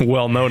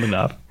well known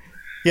enough.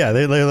 Yeah,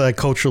 they're like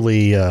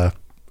culturally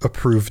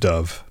approved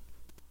of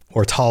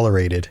or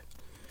tolerated.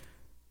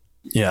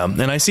 Yeah,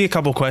 and I see a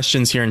couple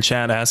questions here in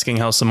chat asking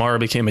how Samara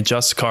became a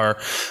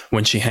Justicar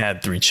when she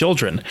had 3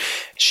 children.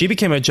 She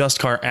became a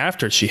Justicar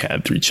after she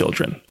had 3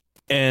 children,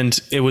 and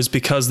it was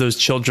because those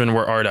children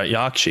were Ardat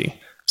Yakshi.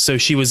 So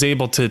she was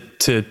able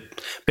to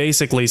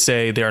basically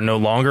say, they are no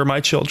longer my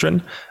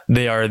children.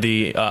 They are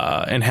the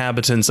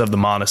inhabitants of the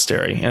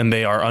monastery, and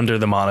they are under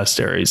the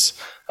monastery's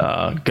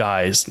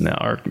guise now,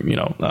 or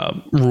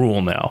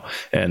rule now.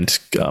 And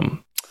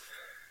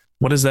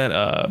what is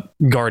that?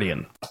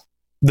 Guardian.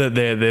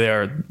 They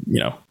are,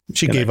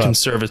 she gave up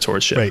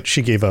conservatorship. Right.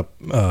 She gave up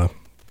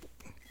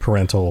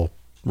parental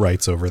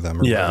rights over them.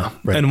 Yeah.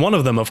 Right. And one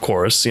of them, of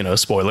course,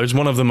 spoilers,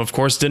 one of them, of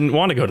course, didn't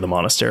want to go to the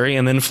monastery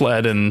and then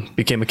fled and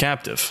became a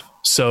captive.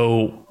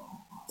 So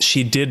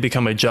she did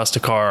become a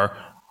Justicar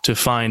to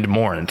find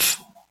Morinth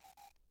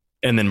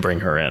and then bring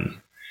her in.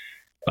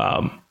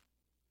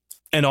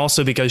 And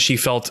also because she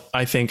felt,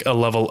 I think, a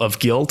level of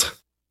guilt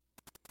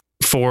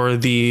for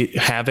the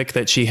havoc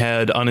that she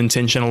had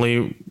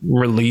unintentionally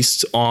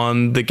released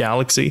on the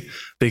galaxy,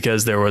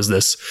 because there was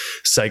this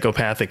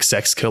psychopathic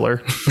sex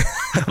killer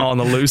on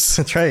the loose.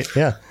 That's right.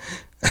 Yeah.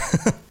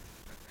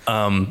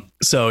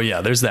 So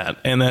yeah, there's that.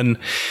 And then,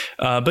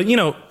 but you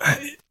know,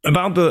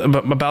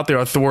 about their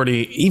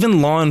authority,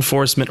 even law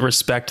enforcement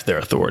respect their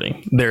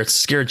authority. They're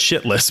scared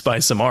shitless by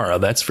Samara,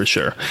 that's for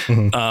sure.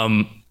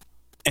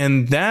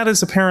 And that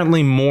is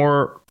apparently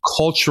more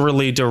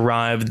culturally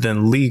derived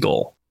than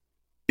legal,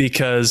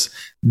 because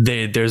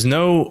there's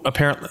no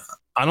apparent.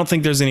 I don't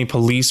think there's any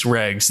police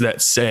regs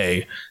that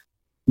say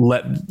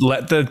let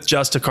the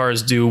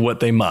Justicars do what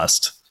they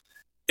must.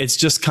 It's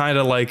just kind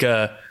of like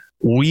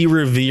we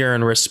revere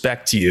and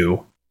respect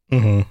you,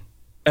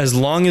 as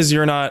long as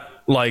you're not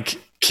like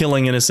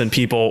killing innocent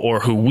people or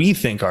who we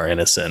think are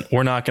innocent.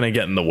 We're not going to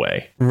get in the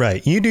way.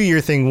 Right. You do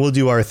your thing, we'll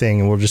do our thing,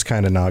 and we'll just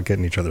kind of not get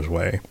in each other's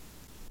way.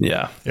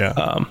 Yeah.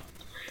 Yeah.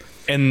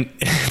 And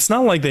it's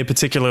not like they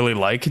particularly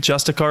like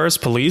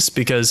Justicars police,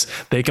 because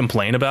they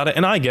complain about it.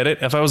 And I get it.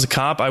 If I was a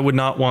cop, I would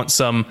not want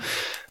some,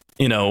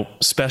 you know,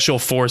 special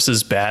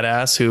forces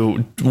badass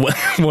who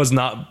was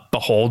not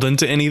beholden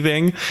to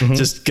anything,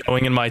 just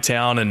going in my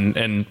town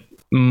and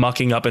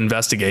mucking up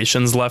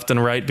investigations left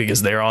and right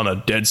because they're on a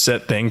dead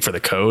set thing for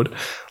the code.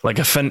 Like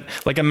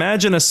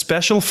imagine a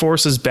special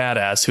forces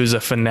badass who's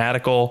a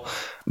fanatical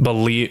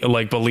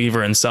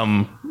believer in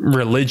some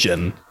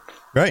religion.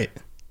 Right.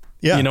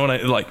 Yeah. You know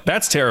what like?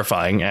 That's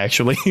terrifying,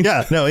 actually.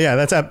 Yeah. No. Yeah.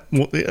 That's.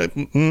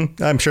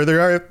 I'm sure there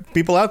are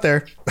people out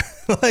there.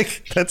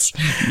 Like that's.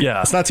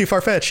 Yeah. It's not too far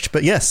fetched,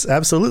 but yes,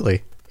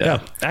 absolutely. Yeah.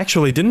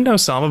 Actually, didn't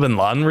Osama bin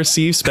Laden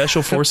receive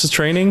special forces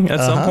training at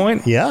some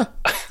point? Yeah.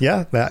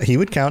 Yeah. That he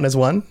would count as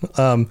one.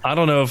 I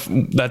don't know if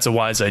that's a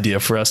wise idea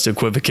for us to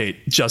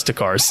equivocate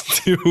Justicars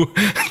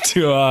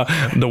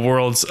to the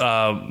world's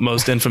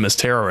most infamous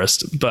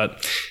terrorist,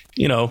 but.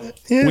 You know,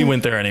 we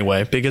went there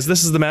anyway, because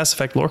this is the Mass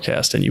Effect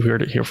Lorecast, and you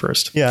heard it here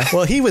first. Yeah,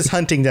 well, he was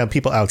hunting down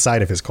people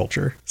outside of his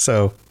culture,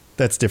 so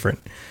that's different.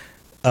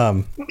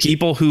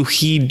 People who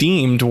he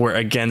deemed were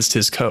against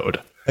his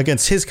code.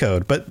 Against his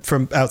code, but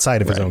from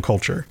outside of his own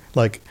culture.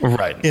 Like,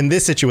 in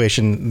this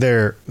situation,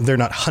 they're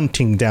not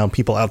hunting down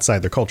people outside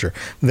their culture.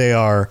 They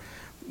are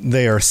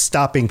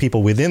stopping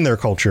people within their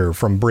culture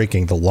from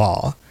breaking the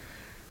law.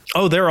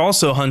 Oh, they're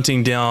also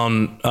hunting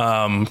down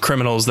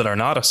criminals that are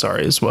not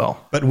Asari as well.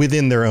 But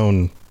within their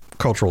own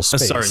cultural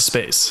space. Asari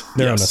space.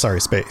 Their own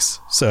Asari space.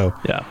 So,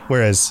 yeah.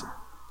 Whereas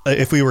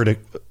if we were to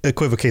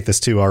equivocate this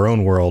to our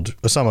own world,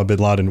 Osama bin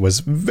Laden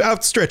was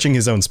outstretching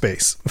his own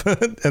space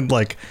and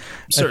like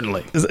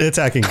certainly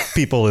attacking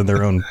people in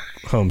their own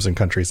homes and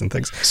countries and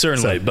things.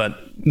 Certainly. So, but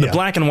the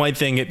black and white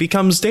thing, it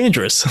becomes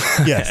dangerous.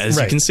 Yes, as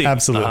you can see.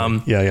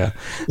 Absolutely. Yeah.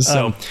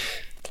 So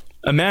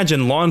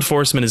imagine law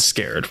enforcement is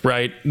scared,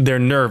 right? They're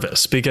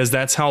nervous because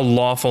that's how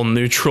lawful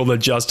neutral the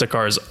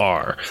Justicars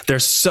are. They're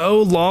so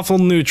lawful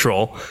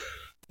neutral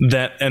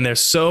and they're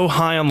so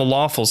high on the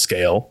lawful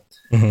scale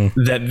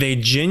that they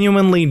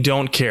genuinely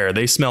don't care.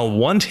 They smell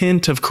one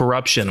hint of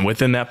corruption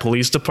within that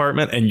police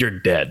department and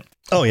you're dead.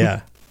 Oh,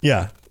 yeah.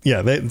 Yeah.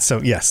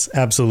 So, yes,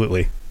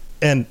 absolutely.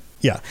 And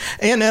yeah.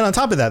 And on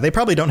top of that, they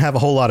probably don't have a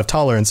whole lot of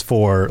tolerance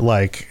for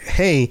like,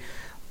 hey,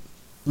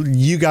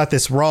 you got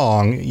this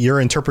wrong. Your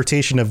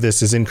interpretation of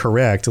this is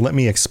incorrect. Let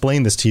me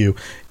explain this to you.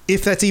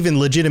 If that's even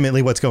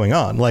legitimately what's going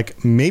on,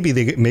 like maybe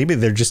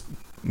they're just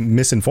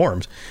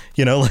misinformed,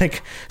 you know,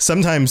 like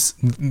sometimes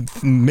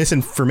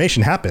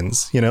misinformation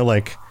happens, you know,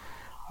 like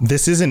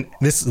this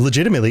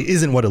legitimately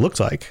isn't what it looks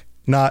like.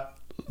 Not,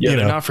 they're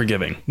not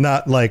forgiving.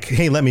 Not like,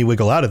 hey, let me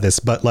wiggle out of this,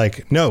 but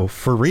like, no,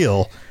 for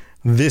real,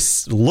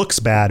 this looks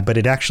bad, but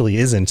it actually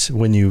isn't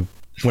when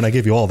I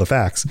give you all the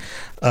facts,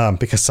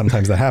 because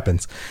sometimes that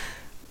happens.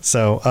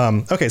 So,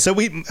 okay. So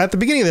at the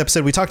beginning of the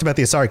episode, we talked about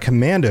the Asari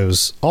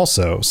Commandos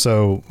also.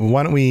 So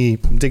why don't we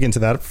dig into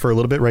that for a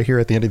little bit right here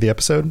at the end of the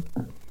episode?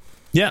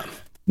 Yeah.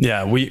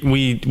 Yeah.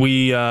 We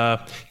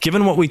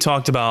given what we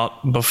talked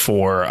about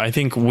before, I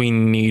think we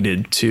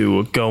needed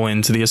to go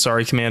into the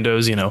Asari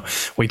Commandos. You know,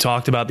 we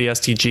talked about the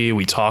STG,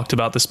 we talked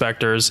about the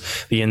Spectres,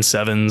 the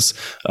N7s,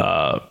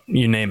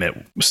 you name it.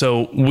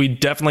 So we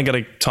definitely got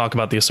to talk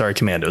about the Asari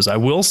Commandos. I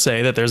will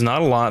say that there's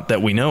not a lot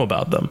that we know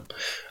about them.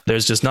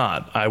 There's just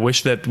not. I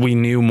wish that we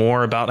knew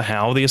more about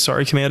how the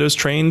Asari Commandos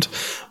trained.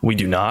 We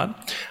do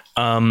not.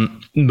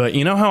 But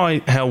you know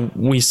how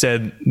we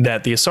said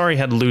that the Asari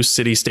had loose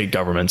city-state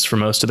governments for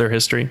most of their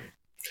history?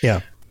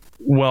 Yeah.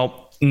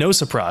 Well, no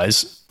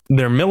surprise.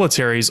 Their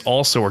militaries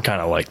also were kind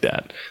of like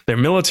that. Their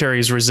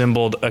militaries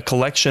resembled a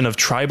collection of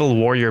tribal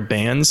warrior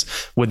bands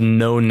with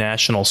no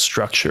national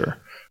structure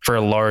for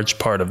a large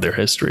part of their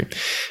history.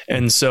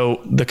 And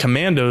so the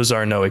Commandos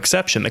are no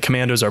exception. The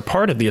Commandos are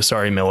part of the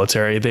Asari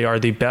military. They are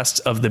the best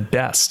of the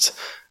best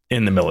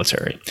in the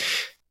military.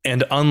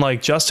 And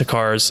unlike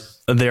Justicars,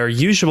 they're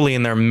usually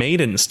in their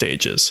maiden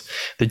stages.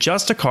 The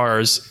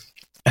Justicars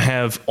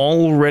have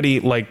already,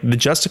 the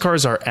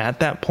Justicars are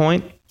at that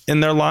point in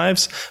their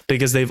lives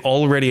because they've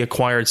already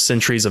acquired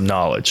centuries of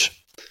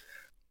knowledge.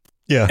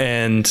 Yeah.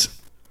 And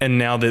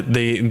now that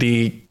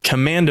the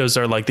Commandos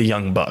are like the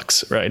young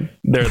bucks, right?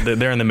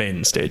 They're in the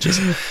maiden stages.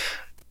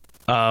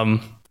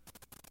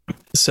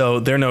 So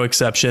they're no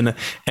exception.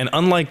 And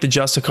unlike the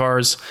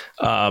Justicars,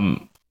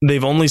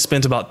 they've only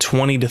spent about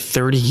 20 to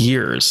 30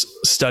 years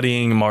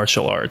studying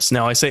martial arts.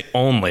 Now, I say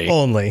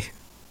only.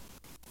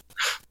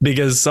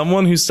 Because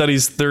someone who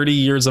studies 30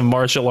 years of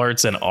martial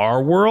arts in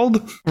our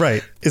world,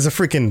 right, is a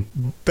freaking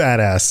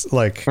badass.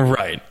 Like,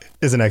 right,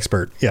 is an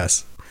expert.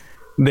 Yes,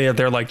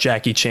 they're like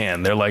Jackie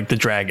Chan. They're like the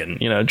dragon,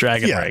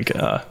 dragon rank.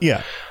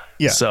 Yeah.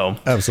 So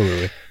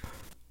absolutely.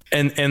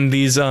 And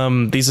these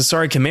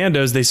Asari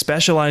commandos, they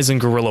specialize in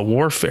guerrilla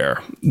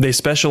warfare. They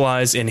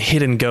specialize in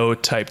hit and go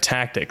type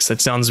tactics. That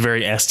sounds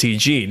very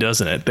STG,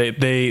 doesn't it?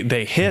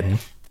 They hit,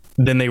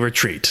 then they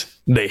retreat.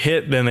 They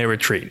hit, then they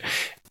retreat.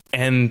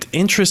 And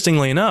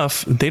interestingly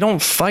enough, they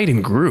don't fight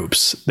in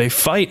groups. They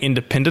fight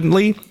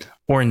independently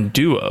or in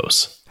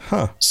duos.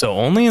 So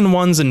only in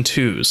ones and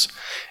twos.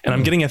 And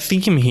I'm getting a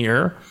theme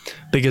here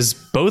because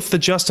both the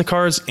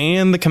Justicars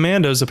and the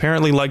Commandos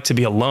apparently like to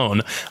be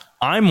alone.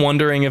 I'm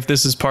wondering if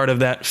this is part of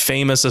that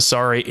famous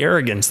Asari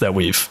arrogance that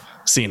we've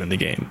seen in the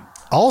game.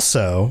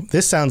 Also,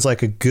 this sounds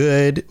like a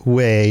good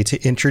way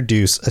to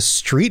introduce a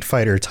Street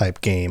Fighter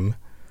type game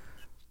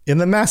in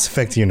the Mass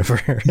Effect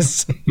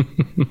universe.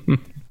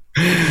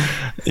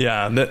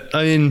 Yeah,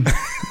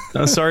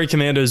 Asari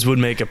Commandos would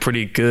make a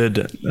pretty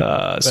good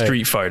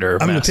Street Fighter.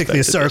 I'm going to pick the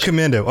Asari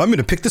Commando. I'm going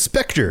to pick the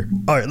Spectre.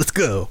 All right, let's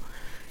go.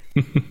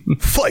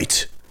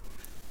 Fight.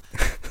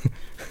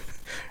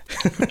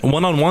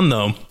 One-on-one,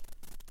 though.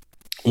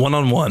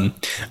 One-on-one.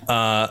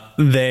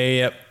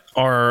 They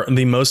are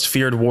the most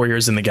feared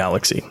warriors in the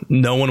galaxy.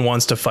 No one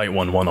wants to fight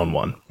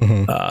one-on-one.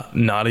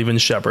 Not even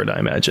Shepard, I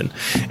imagine.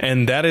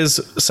 And that is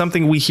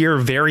something we hear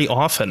very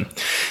often.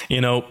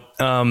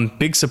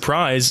 Big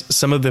surprise,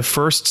 some of the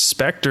first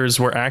Spectres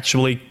were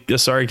actually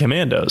Asari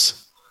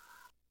Commandos.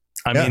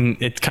 I mean,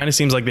 it kind of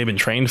seems like they've been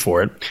trained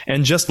for it.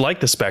 And just like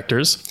the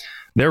Spectres,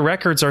 their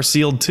records are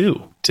sealed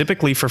too,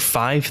 typically for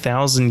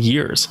 5,000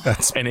 years.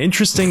 And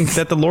interesting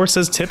that the lore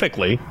says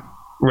typically,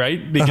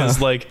 right?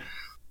 Because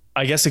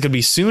I guess it could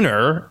be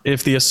sooner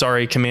if the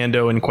Asari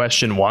Commando in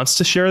question wants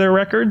to share their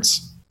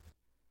records.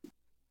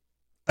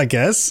 I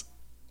guess.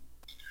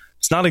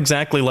 It's not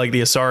exactly like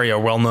the Asari are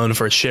well known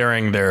for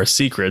sharing their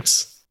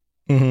secrets.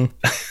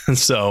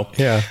 So,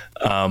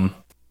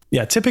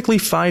 typically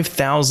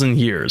 5,000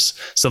 years.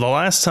 So the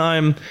last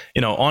time,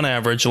 on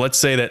average, let's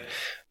say that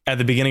at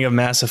the beginning of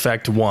Mass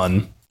Effect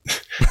 1,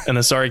 an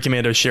Asari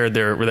Commando shared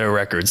their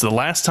records. The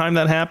last time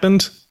that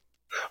happened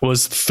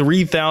was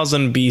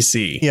 3000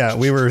 BC. Yeah,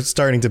 we were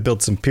starting to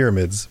build some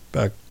pyramids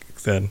back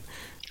then.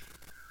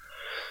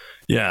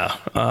 Yeah,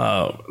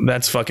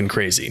 that's fucking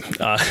crazy.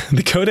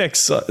 The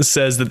Codex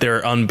says that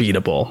they're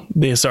unbeatable,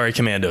 the Asari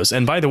Commandos.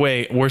 And by the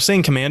way, we're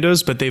saying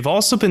Commandos, but they've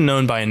also been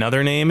known by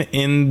another name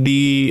in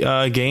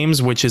the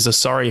games, which is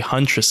Asari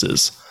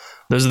Huntresses.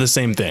 Those are the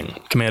same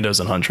thing, Commandos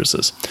and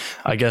Huntresses.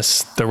 I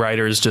guess the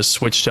writers just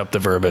switched up the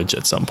verbiage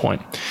at some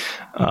point.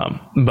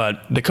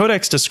 But the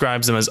Codex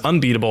describes them as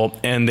unbeatable,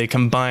 and they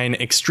combine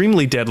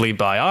extremely deadly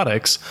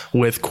biotics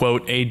with,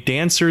 quote, a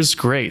dancer's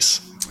grace.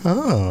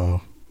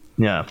 Oh.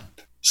 Yeah.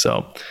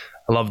 So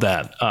I love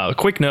that. A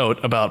quick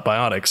note about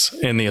biotics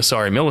in the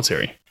Asari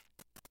military.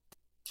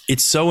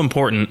 It's so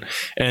important.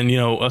 And,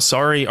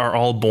 Asari are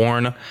all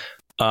born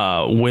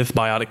with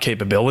biotic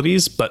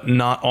capabilities, but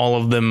not all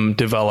of them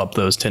develop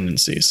those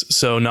tendencies.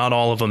 So not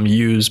all of them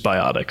use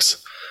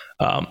biotics.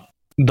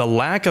 The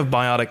lack of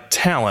biotic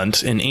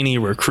talent in any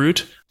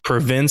recruit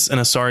prevents an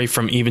Asari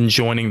from even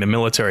joining the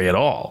military at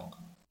all,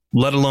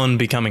 let alone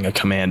becoming a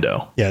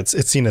commando. Yeah,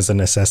 it's seen as a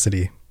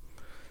necessity.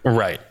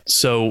 Right.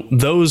 So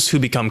those who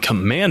become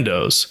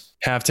commandos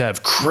have to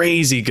have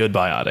crazy good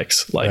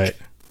biotics,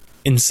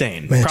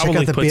 insane. Man, probably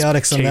check out the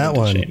biotics on that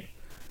one. Shame.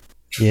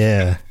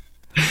 Yeah.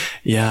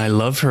 Yeah, I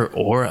love her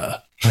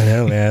aura. I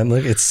know, man.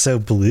 Look, it's so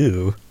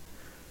blue.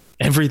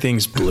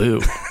 Everything's blue.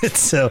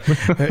 It's have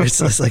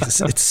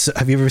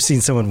you ever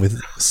seen someone with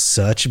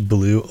such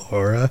blue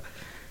aura?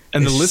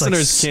 And the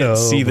listeners can't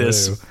see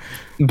this,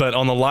 but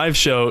on the live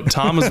show,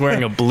 Tom is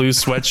wearing a blue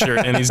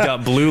sweatshirt and he's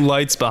got blue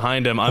lights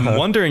behind him. I'm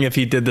wondering if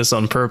he did this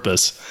on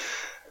purpose.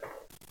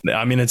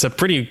 I mean, it's a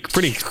pretty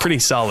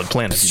solid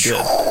plan if he did.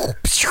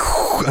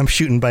 I'm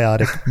shooting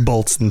biotic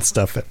bolts and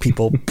stuff at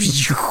people.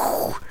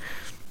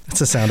 That's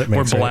the sound it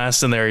makes. We're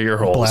blasting their ear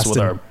holes with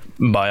our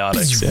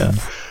biotics. Yeah.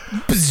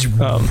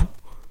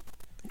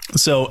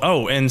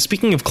 And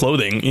speaking of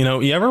clothing,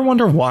 you ever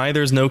wonder why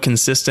there's no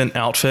consistent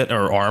outfit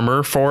or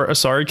armor for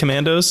Asari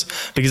Commandos?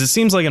 Because it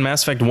seems like in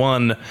Mass Effect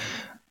 1,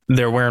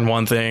 they're wearing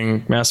one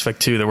thing. Mass Effect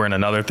 2, they're wearing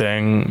another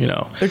thing.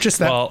 They're just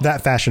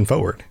that fashion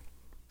forward.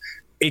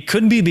 It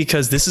could be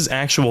because this is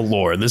actual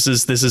lore. This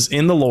is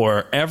in the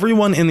lore.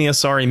 Everyone in the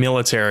Asari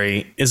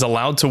military is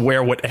allowed to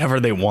wear whatever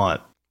they want.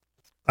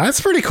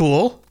 That's pretty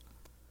cool.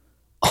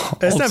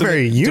 It's not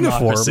very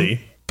uniform,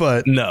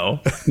 but no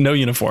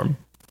uniform.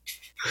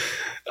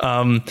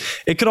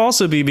 It could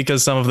also be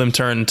because some of them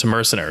turn to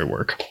mercenary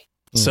work.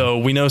 So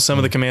we know some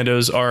of the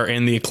commandos are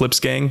in the Eclipse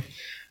gang.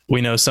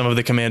 We know some of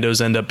the commandos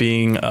end up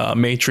being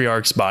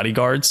matriarch's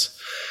bodyguards.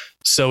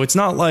 So it's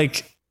not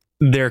like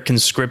they're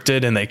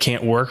conscripted and they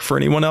can't work for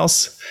anyone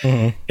else.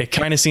 It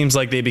kind of seems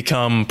like they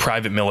become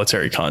private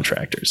military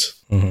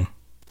contractors.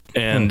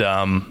 And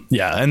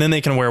and then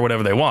they can wear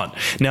whatever they want.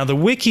 Now, the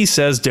wiki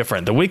says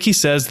different. The wiki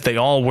says that they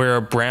all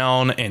wear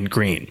brown and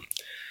green.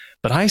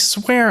 But I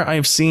swear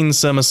I've seen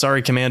some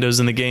Asari Commandos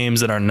in the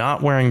games that are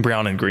not wearing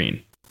brown and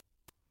green.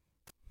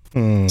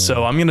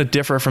 So I'm going to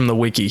differ from the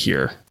wiki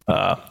here.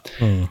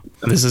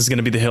 This is going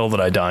to be the hill that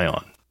I die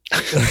on.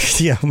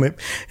 Yeah,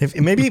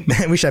 maybe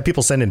we should have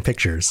people send in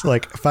pictures.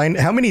 Like, find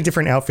how many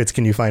different outfits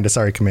can you find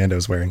Asari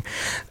Commandos wearing?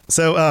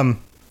 So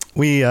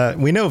we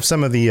know of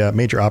some of the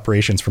major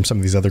operations from some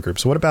of these other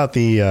groups. What about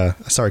the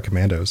Asari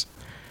Commandos?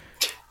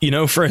 You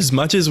know, for as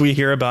much as we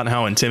hear about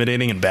how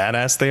intimidating and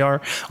badass they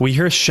are, we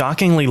hear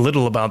shockingly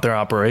little about their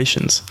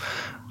operations,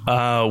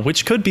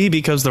 which could be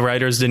because the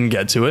writers didn't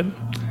get to it,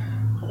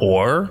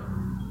 or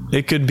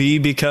it could be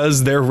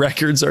because their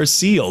records are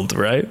sealed,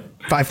 right?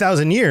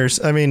 5,000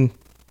 years. I mean,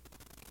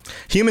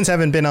 humans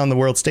haven't been on the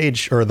world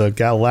stage or the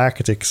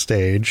galactic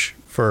stage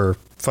for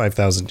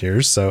 5,000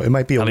 years, so it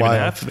might be a while.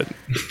 Half of it.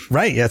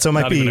 Right, yeah, so it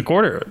might be even a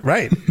quarter.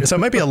 Right. So it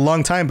might be a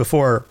long time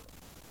before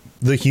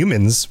the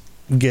humans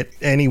get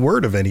any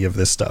word of any of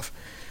this stuff.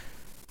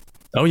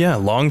 Oh yeah,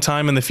 long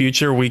time in the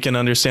future we can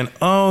understand.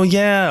 Oh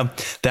yeah,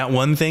 that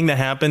one thing that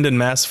happened in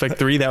Mass Effect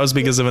 3, that was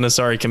because of an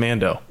Asari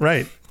Commando.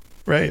 Right.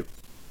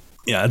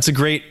 Yeah, it's a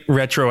great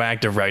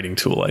retroactive writing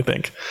tool, I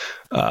think.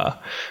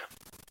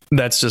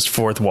 That's just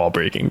fourth wall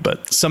breaking,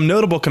 but some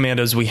notable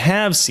commandos we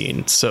have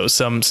seen. So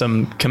some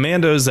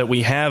commandos that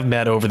we have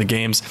met over the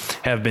games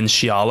have been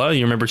Shiala.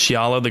 You remember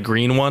Shiala, the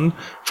green one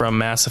from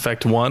Mass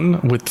Effect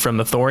 1 from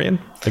the Thorian?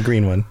 The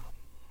green one.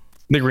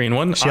 The green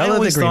one.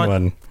 Shiala, the green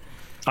one.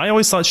 I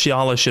always thought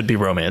Shiala should be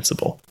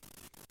romanceable.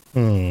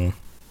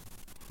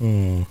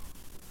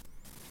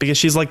 Because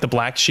she's like the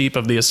black sheep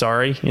of the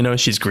Asari. You know,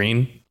 she's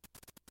green.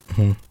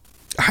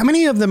 How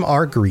many of them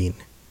are green?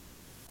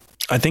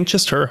 I think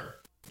just her.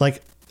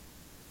 Like,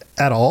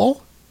 at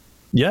all?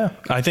 Yeah,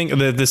 I think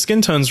the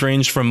skin tones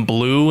range from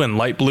blue and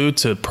light blue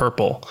to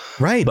purple.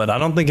 Right. But I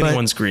don't think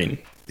anyone's green.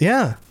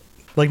 Yeah.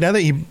 Like, now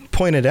that you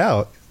point it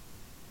out,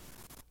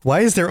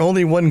 why is there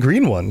only one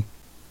green one?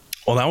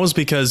 Well, that was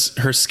because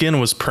her skin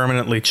was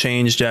permanently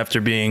changed after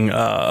being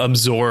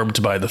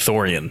absorbed by the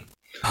Thorian.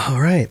 Oh,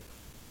 right.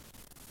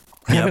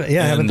 I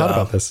haven't thought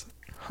about this.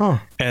 Huh.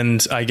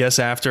 And I guess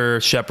after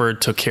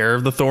Shepard took care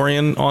of the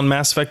Thorian on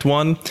Mass Effect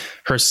 1,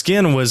 her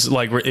skin was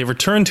like, it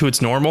returned to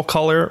its normal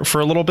color for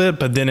a little bit,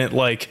 but then it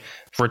like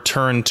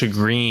returned to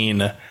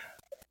green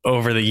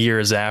over the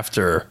years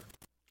after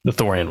the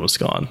Thorian was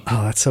gone.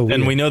 Oh, that's so weird.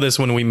 And we know this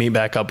when we meet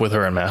back up with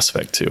her in Mass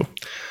Effect 2.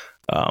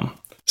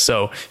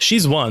 So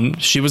she's one.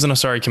 She was an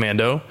Asari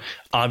Commando.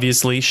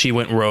 Obviously, she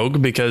went rogue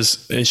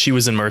because she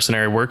was in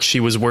mercenary work. She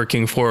was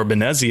working for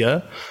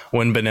Benezia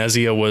when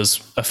Benezia was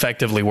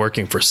effectively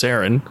working for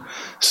Saren.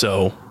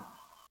 So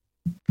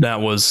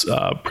that was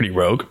pretty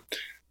rogue.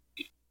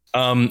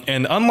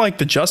 And unlike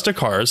the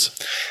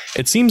Justicars,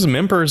 it seems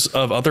members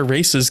of other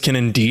races can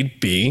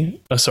indeed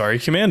be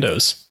Asari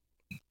Commandos.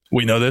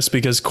 We know this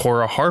because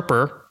Cora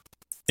Harper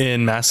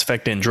in Mass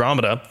Effect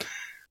Andromeda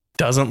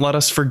doesn't let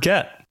us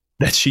forget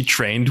that she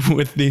trained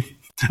with the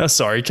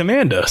Asari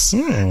Commandos.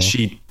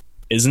 She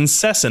is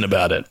incessant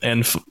about it.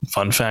 And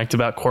fun fact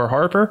about Cora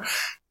Harper,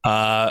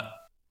 I'll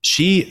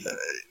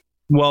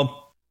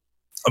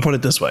put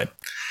it this way.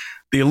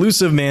 The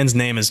elusive man's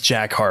name is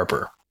Jack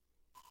Harper.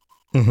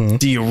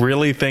 Do you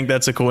really think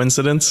that's a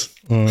coincidence?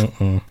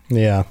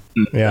 Yeah.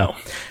 No.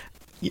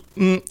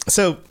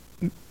 So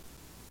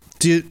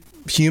do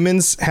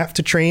humans have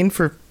to train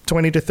for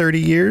 20 to 30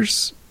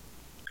 years?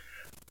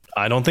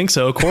 I don't think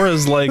so.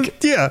 Cora's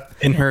like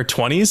in her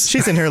 20s.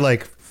 She's in her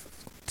like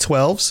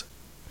 12s.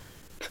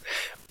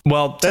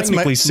 Well, that's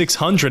technically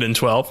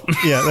 612.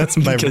 Yeah, that's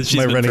my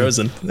running.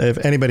 Frozen. If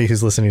anybody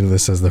who's listening to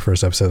this says the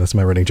first episode, that's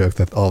my running joke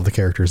that all of the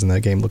characters in that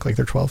game look like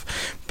they're 12.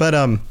 But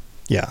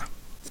yeah.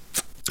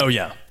 Oh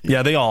yeah,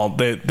 yeah.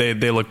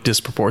 They look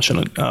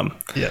disproportionate.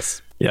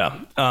 Yes. Yeah.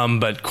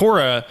 But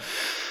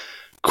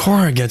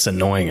Cora gets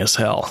annoying as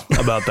hell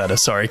about that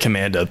Asari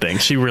Commando thing.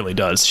 She really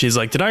does. She's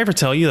like, "Did I ever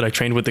tell you that I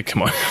trained with the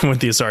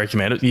Asari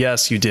Commando?"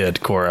 Yes, you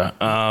did, Cora.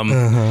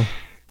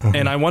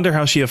 And I wonder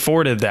how she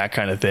afforded that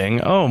kind of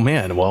thing. Oh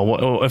man,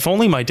 well, if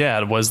only my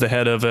dad was the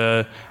head of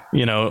a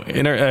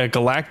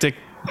galactic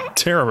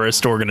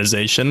terrorist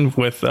organization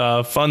with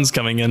funds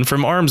coming in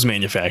from arms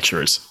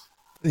manufacturers.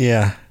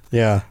 Yeah,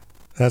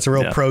 that's a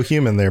real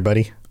pro-human there,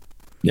 buddy.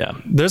 Yeah,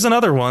 there's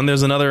another one.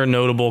 There's another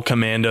notable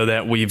commando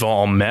that we've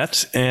all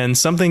met, and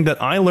something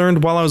that I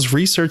learned while I was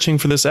researching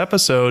for this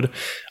episode.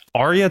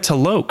 Arya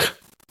T'Loak.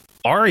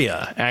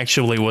 Arya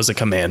actually was a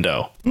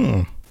commando.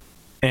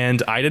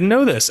 And I didn't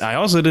know this. I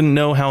also didn't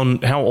know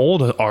how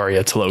old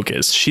Arya T'Loak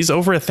is. She's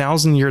over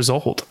 1,000 years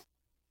old.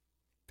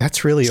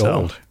 That's really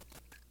old.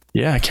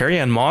 Yeah,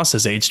 Carrie-Anne Moss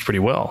has aged pretty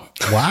well.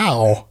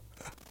 Wow.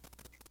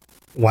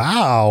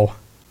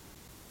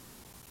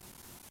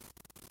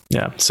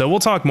 Yeah, so we'll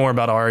talk more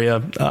about Arya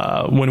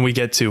when we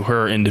get to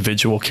her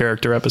individual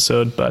character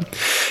episode. But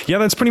yeah,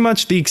 that's pretty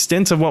much the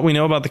extent of what we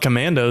know about the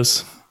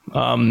Commandos.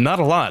 Not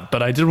a lot,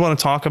 but I did want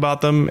to talk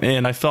about them,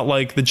 and I felt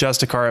like the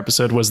Justicar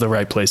episode was the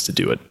right place to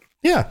do it.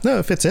 Yeah, no,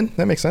 it fits in.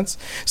 That makes sense.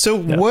 So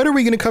what are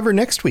we going to cover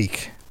next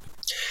week?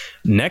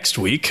 Next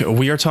week,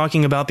 we are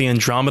talking about the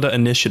Andromeda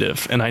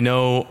Initiative. And I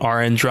know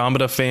our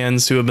Andromeda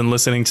fans who have been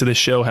listening to this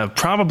show have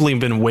probably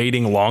been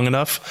waiting long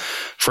enough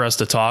for us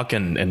to talk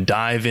and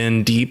dive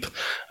in deep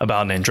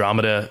about an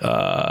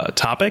Andromeda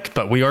topic.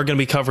 But we are going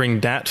to be covering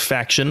that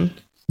faction,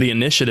 the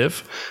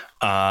Initiative,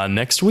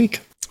 next week.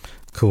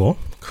 Cool.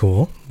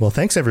 Well,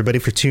 thanks everybody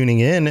for tuning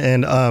in.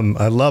 And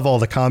I love all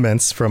the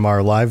comments from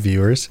our live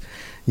viewers.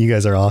 You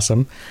guys are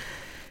awesome.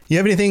 You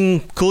have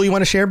anything cool you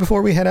want to share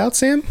before we head out,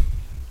 Sam?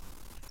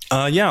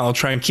 Yeah, I'll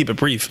try and keep it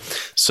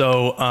brief.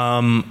 So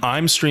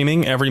I'm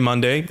streaming every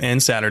Monday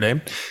and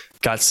Saturday.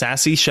 Got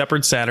Sassy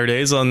Shepherd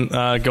Saturdays on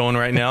going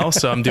right now.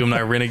 So I'm doing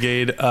my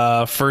Renegade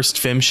first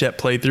FimShep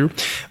playthrough.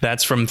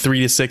 That's from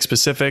 3 to 6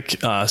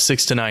 Pacific,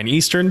 6 to 9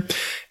 Eastern.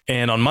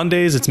 And on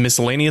Mondays, it's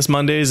Miscellaneous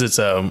Mondays. It's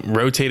a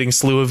rotating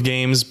slew of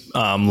games.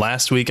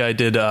 Last week, I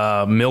did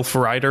MILF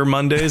Rider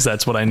Mondays.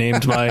 That's what I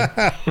named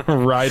my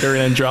rider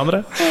in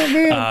Andromeda. Oh,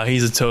 man.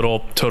 He's a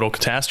total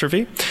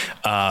catastrophe.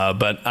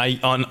 But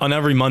on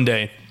every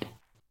Monday,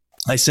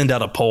 I send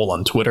out a poll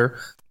on Twitter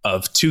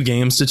of 2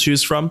 games to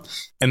choose from.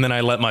 And then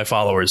I let my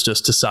followers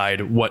just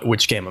decide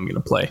which game I'm going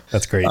to play.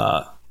 That's great.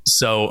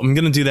 So I'm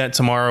going to do that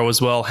tomorrow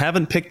as well.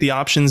 Haven't picked the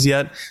options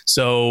yet.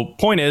 So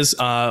point is,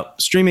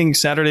 streaming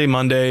Saturday,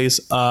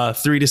 Mondays,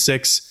 3 to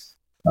 6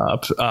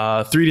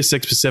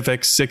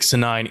 Pacific, 6 to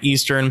 9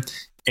 Eastern.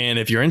 And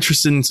if you're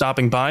interested in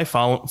stopping by,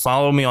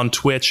 follow me on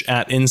Twitch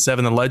at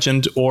N7 the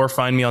Legend, or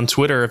find me on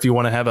Twitter if you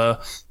want to have a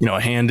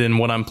hand in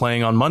what I'm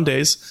playing on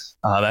Mondays.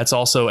 That's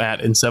also at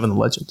N7 the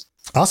Legend.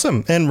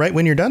 Awesome. And right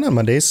when you're done on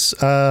Mondays,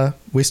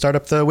 we start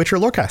up the Witcher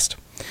Lorecast.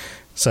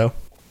 So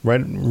right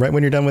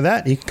when you're done with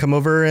that, you can come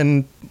over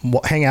and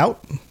hang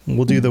out.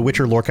 We'll do the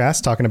Witcher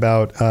Lorecast, talking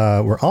about,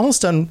 we're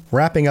almost done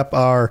wrapping up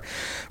our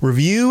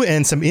review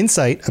and some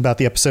insight about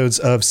the episodes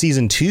of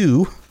season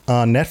 2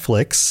 on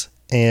Netflix,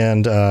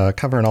 and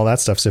covering all that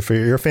stuff. So if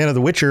you're a fan of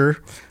The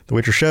Witcher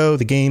show,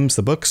 the games,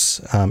 the books,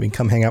 you can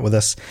come hang out with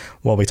us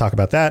while we talk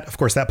about that. Of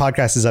course, that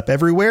podcast is up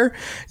everywhere.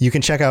 You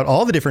can check out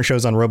all the different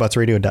shows on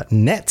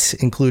robotsradio.net,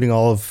 including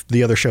all of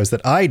the other shows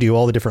that I do,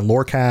 all the different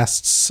lore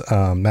casts.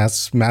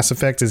 Mass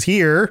Effect is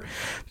here,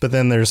 but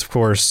then there's, of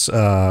course,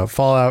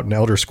 Fallout and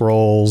Elder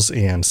Scrolls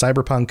and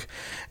Cyberpunk.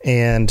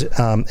 And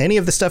any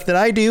of the stuff that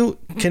I do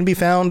can be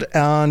found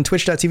on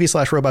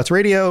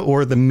twitch.tv/robotsradio,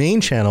 or the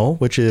main channel,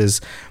 which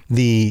is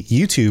the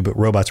YouTube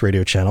Robots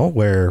Radio channel,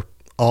 where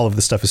all of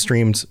the stuff is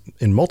streamed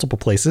in multiple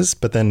places,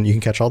 but then you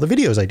can catch all the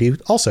videos I do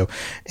also.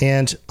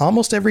 And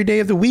almost every day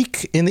of the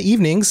week in the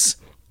evenings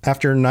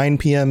after 9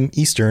 p.m.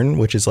 Eastern,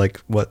 which is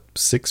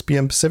 6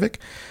 p.m. Pacific,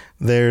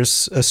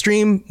 there's a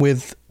stream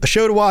with a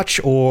show to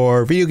watch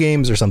or video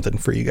games or something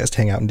for you guys to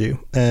hang out and do.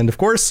 And of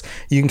course,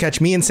 you can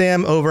catch me and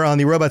Sam over on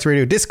the Robots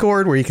Radio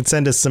Discord, where you can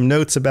send us some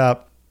notes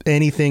about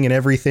anything and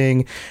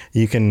everything.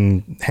 You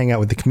can hang out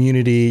with the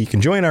community. You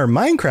can join our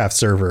Minecraft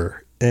server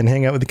and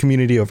hang out with the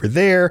community over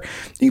there.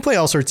 You can play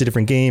all sorts of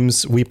different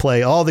games. We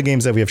play all the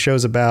games that we have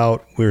shows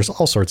about. There's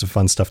all sorts of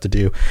fun stuff to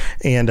do.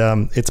 And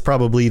it's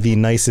probably the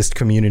nicest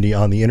community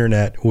on the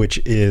internet, which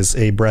is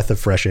a breath of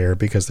fresh air,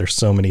 because there's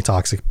so many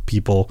toxic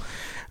people,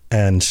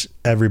 and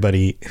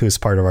everybody who's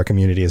part of our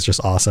community is just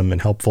awesome and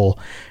helpful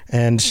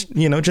and,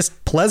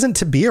 just pleasant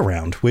to be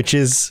around, which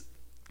is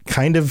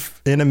kind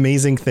of an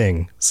amazing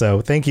thing.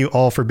 So thank you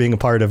all for being a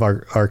part of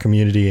our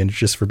community and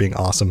just for being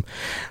awesome.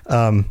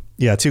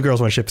 Yeah, Two Girls,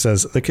 One Ship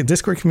says the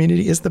Discord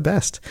community is the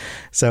best.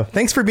 So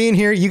thanks for being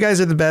here. You guys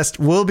are the best.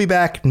 We'll be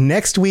back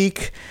next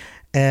week.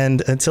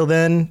 And until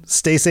then,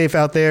 stay safe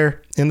out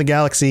there in the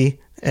galaxy.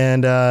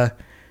 And,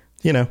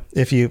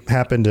 if you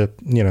happen to,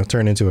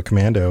 turn into a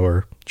commando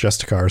or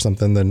Justicar or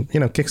something, then,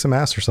 kick some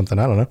ass or something.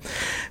 I don't know.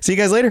 See you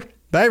guys later.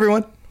 Bye,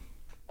 everyone.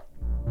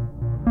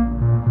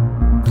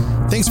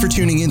 Thanks for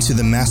tuning into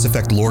the Mass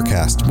Effect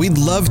Lorecast. We'd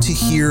love to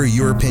hear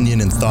your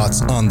opinion and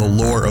thoughts on the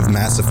lore of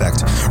Mass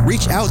Effect.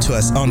 Reach out to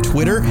us on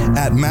Twitter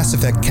at Mass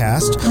Effect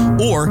Cast,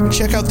 or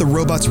check out the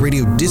Robots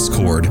Radio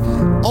Discord.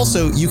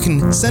 Also, you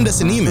can send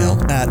us an email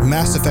at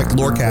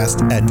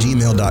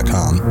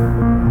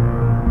masseffectlorecast@gmail.com.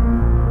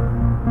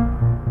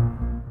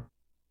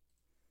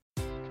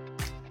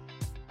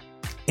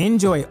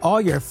 Enjoy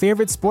all your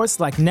favorite sports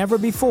like never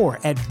before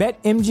at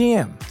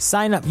BetMGM.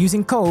 Sign up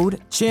using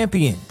code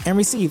CHAMPION and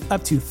receive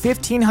up to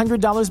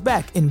 $1,500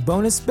 back in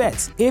bonus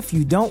bets if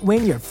you don't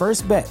win your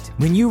first bet.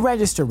 When you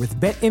register with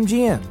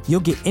BetMGM, you'll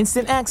get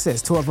instant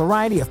access to a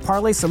variety of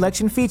parlay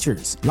selection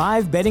features,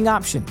 live betting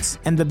options,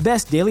 and the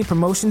best daily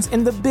promotions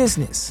in the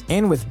business.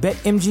 And with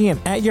BetMGM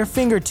at your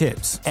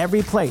fingertips,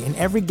 every play and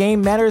every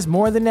game matters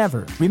more than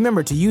ever.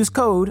 Remember to use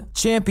code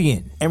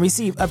CHAMPION and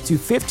receive up to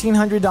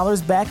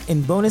 $1,500 back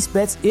in bonus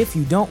bets if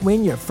you don't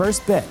win your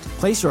first bet.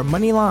 Place your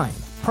money line,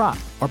 prop,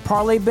 or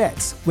parlay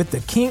bets with the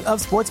king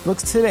of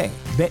sportsbooks today.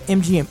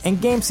 BetMGM and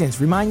GameSense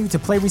remind you to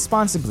play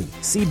responsibly.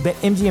 See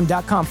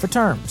BetMGM.com for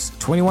terms.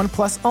 21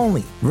 plus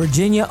only.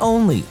 Virginia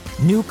only.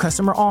 New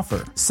customer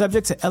offer.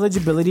 Subject to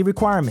eligibility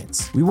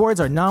requirements. Rewards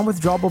are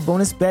non-withdrawable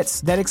bonus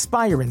bets that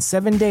expire in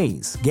 7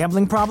 days.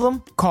 Gambling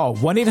problem? Call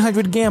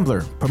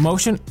 1-800-GAMBLER.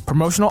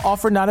 Promotional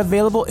offer not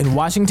available in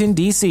Washington,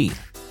 D.C.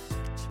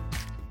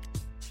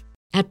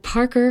 At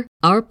Parker,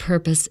 our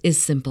purpose is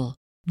simple.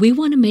 We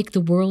want to make the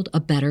world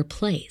a better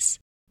place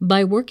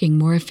by working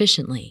more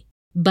efficiently,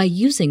 by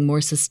using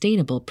more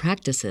sustainable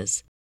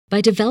practices,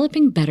 by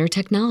developing better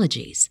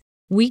technologies.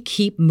 We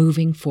keep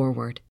moving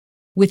forward.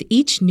 With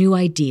each new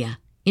idea,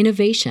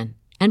 innovation,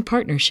 and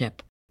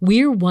partnership,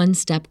 we're one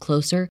step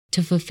closer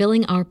to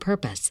fulfilling our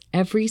purpose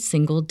every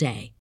single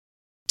day.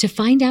 To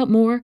find out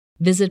more,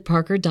 visit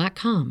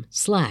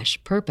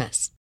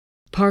parker.com/purpose.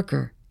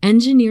 Parker,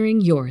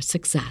 engineering your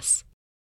success.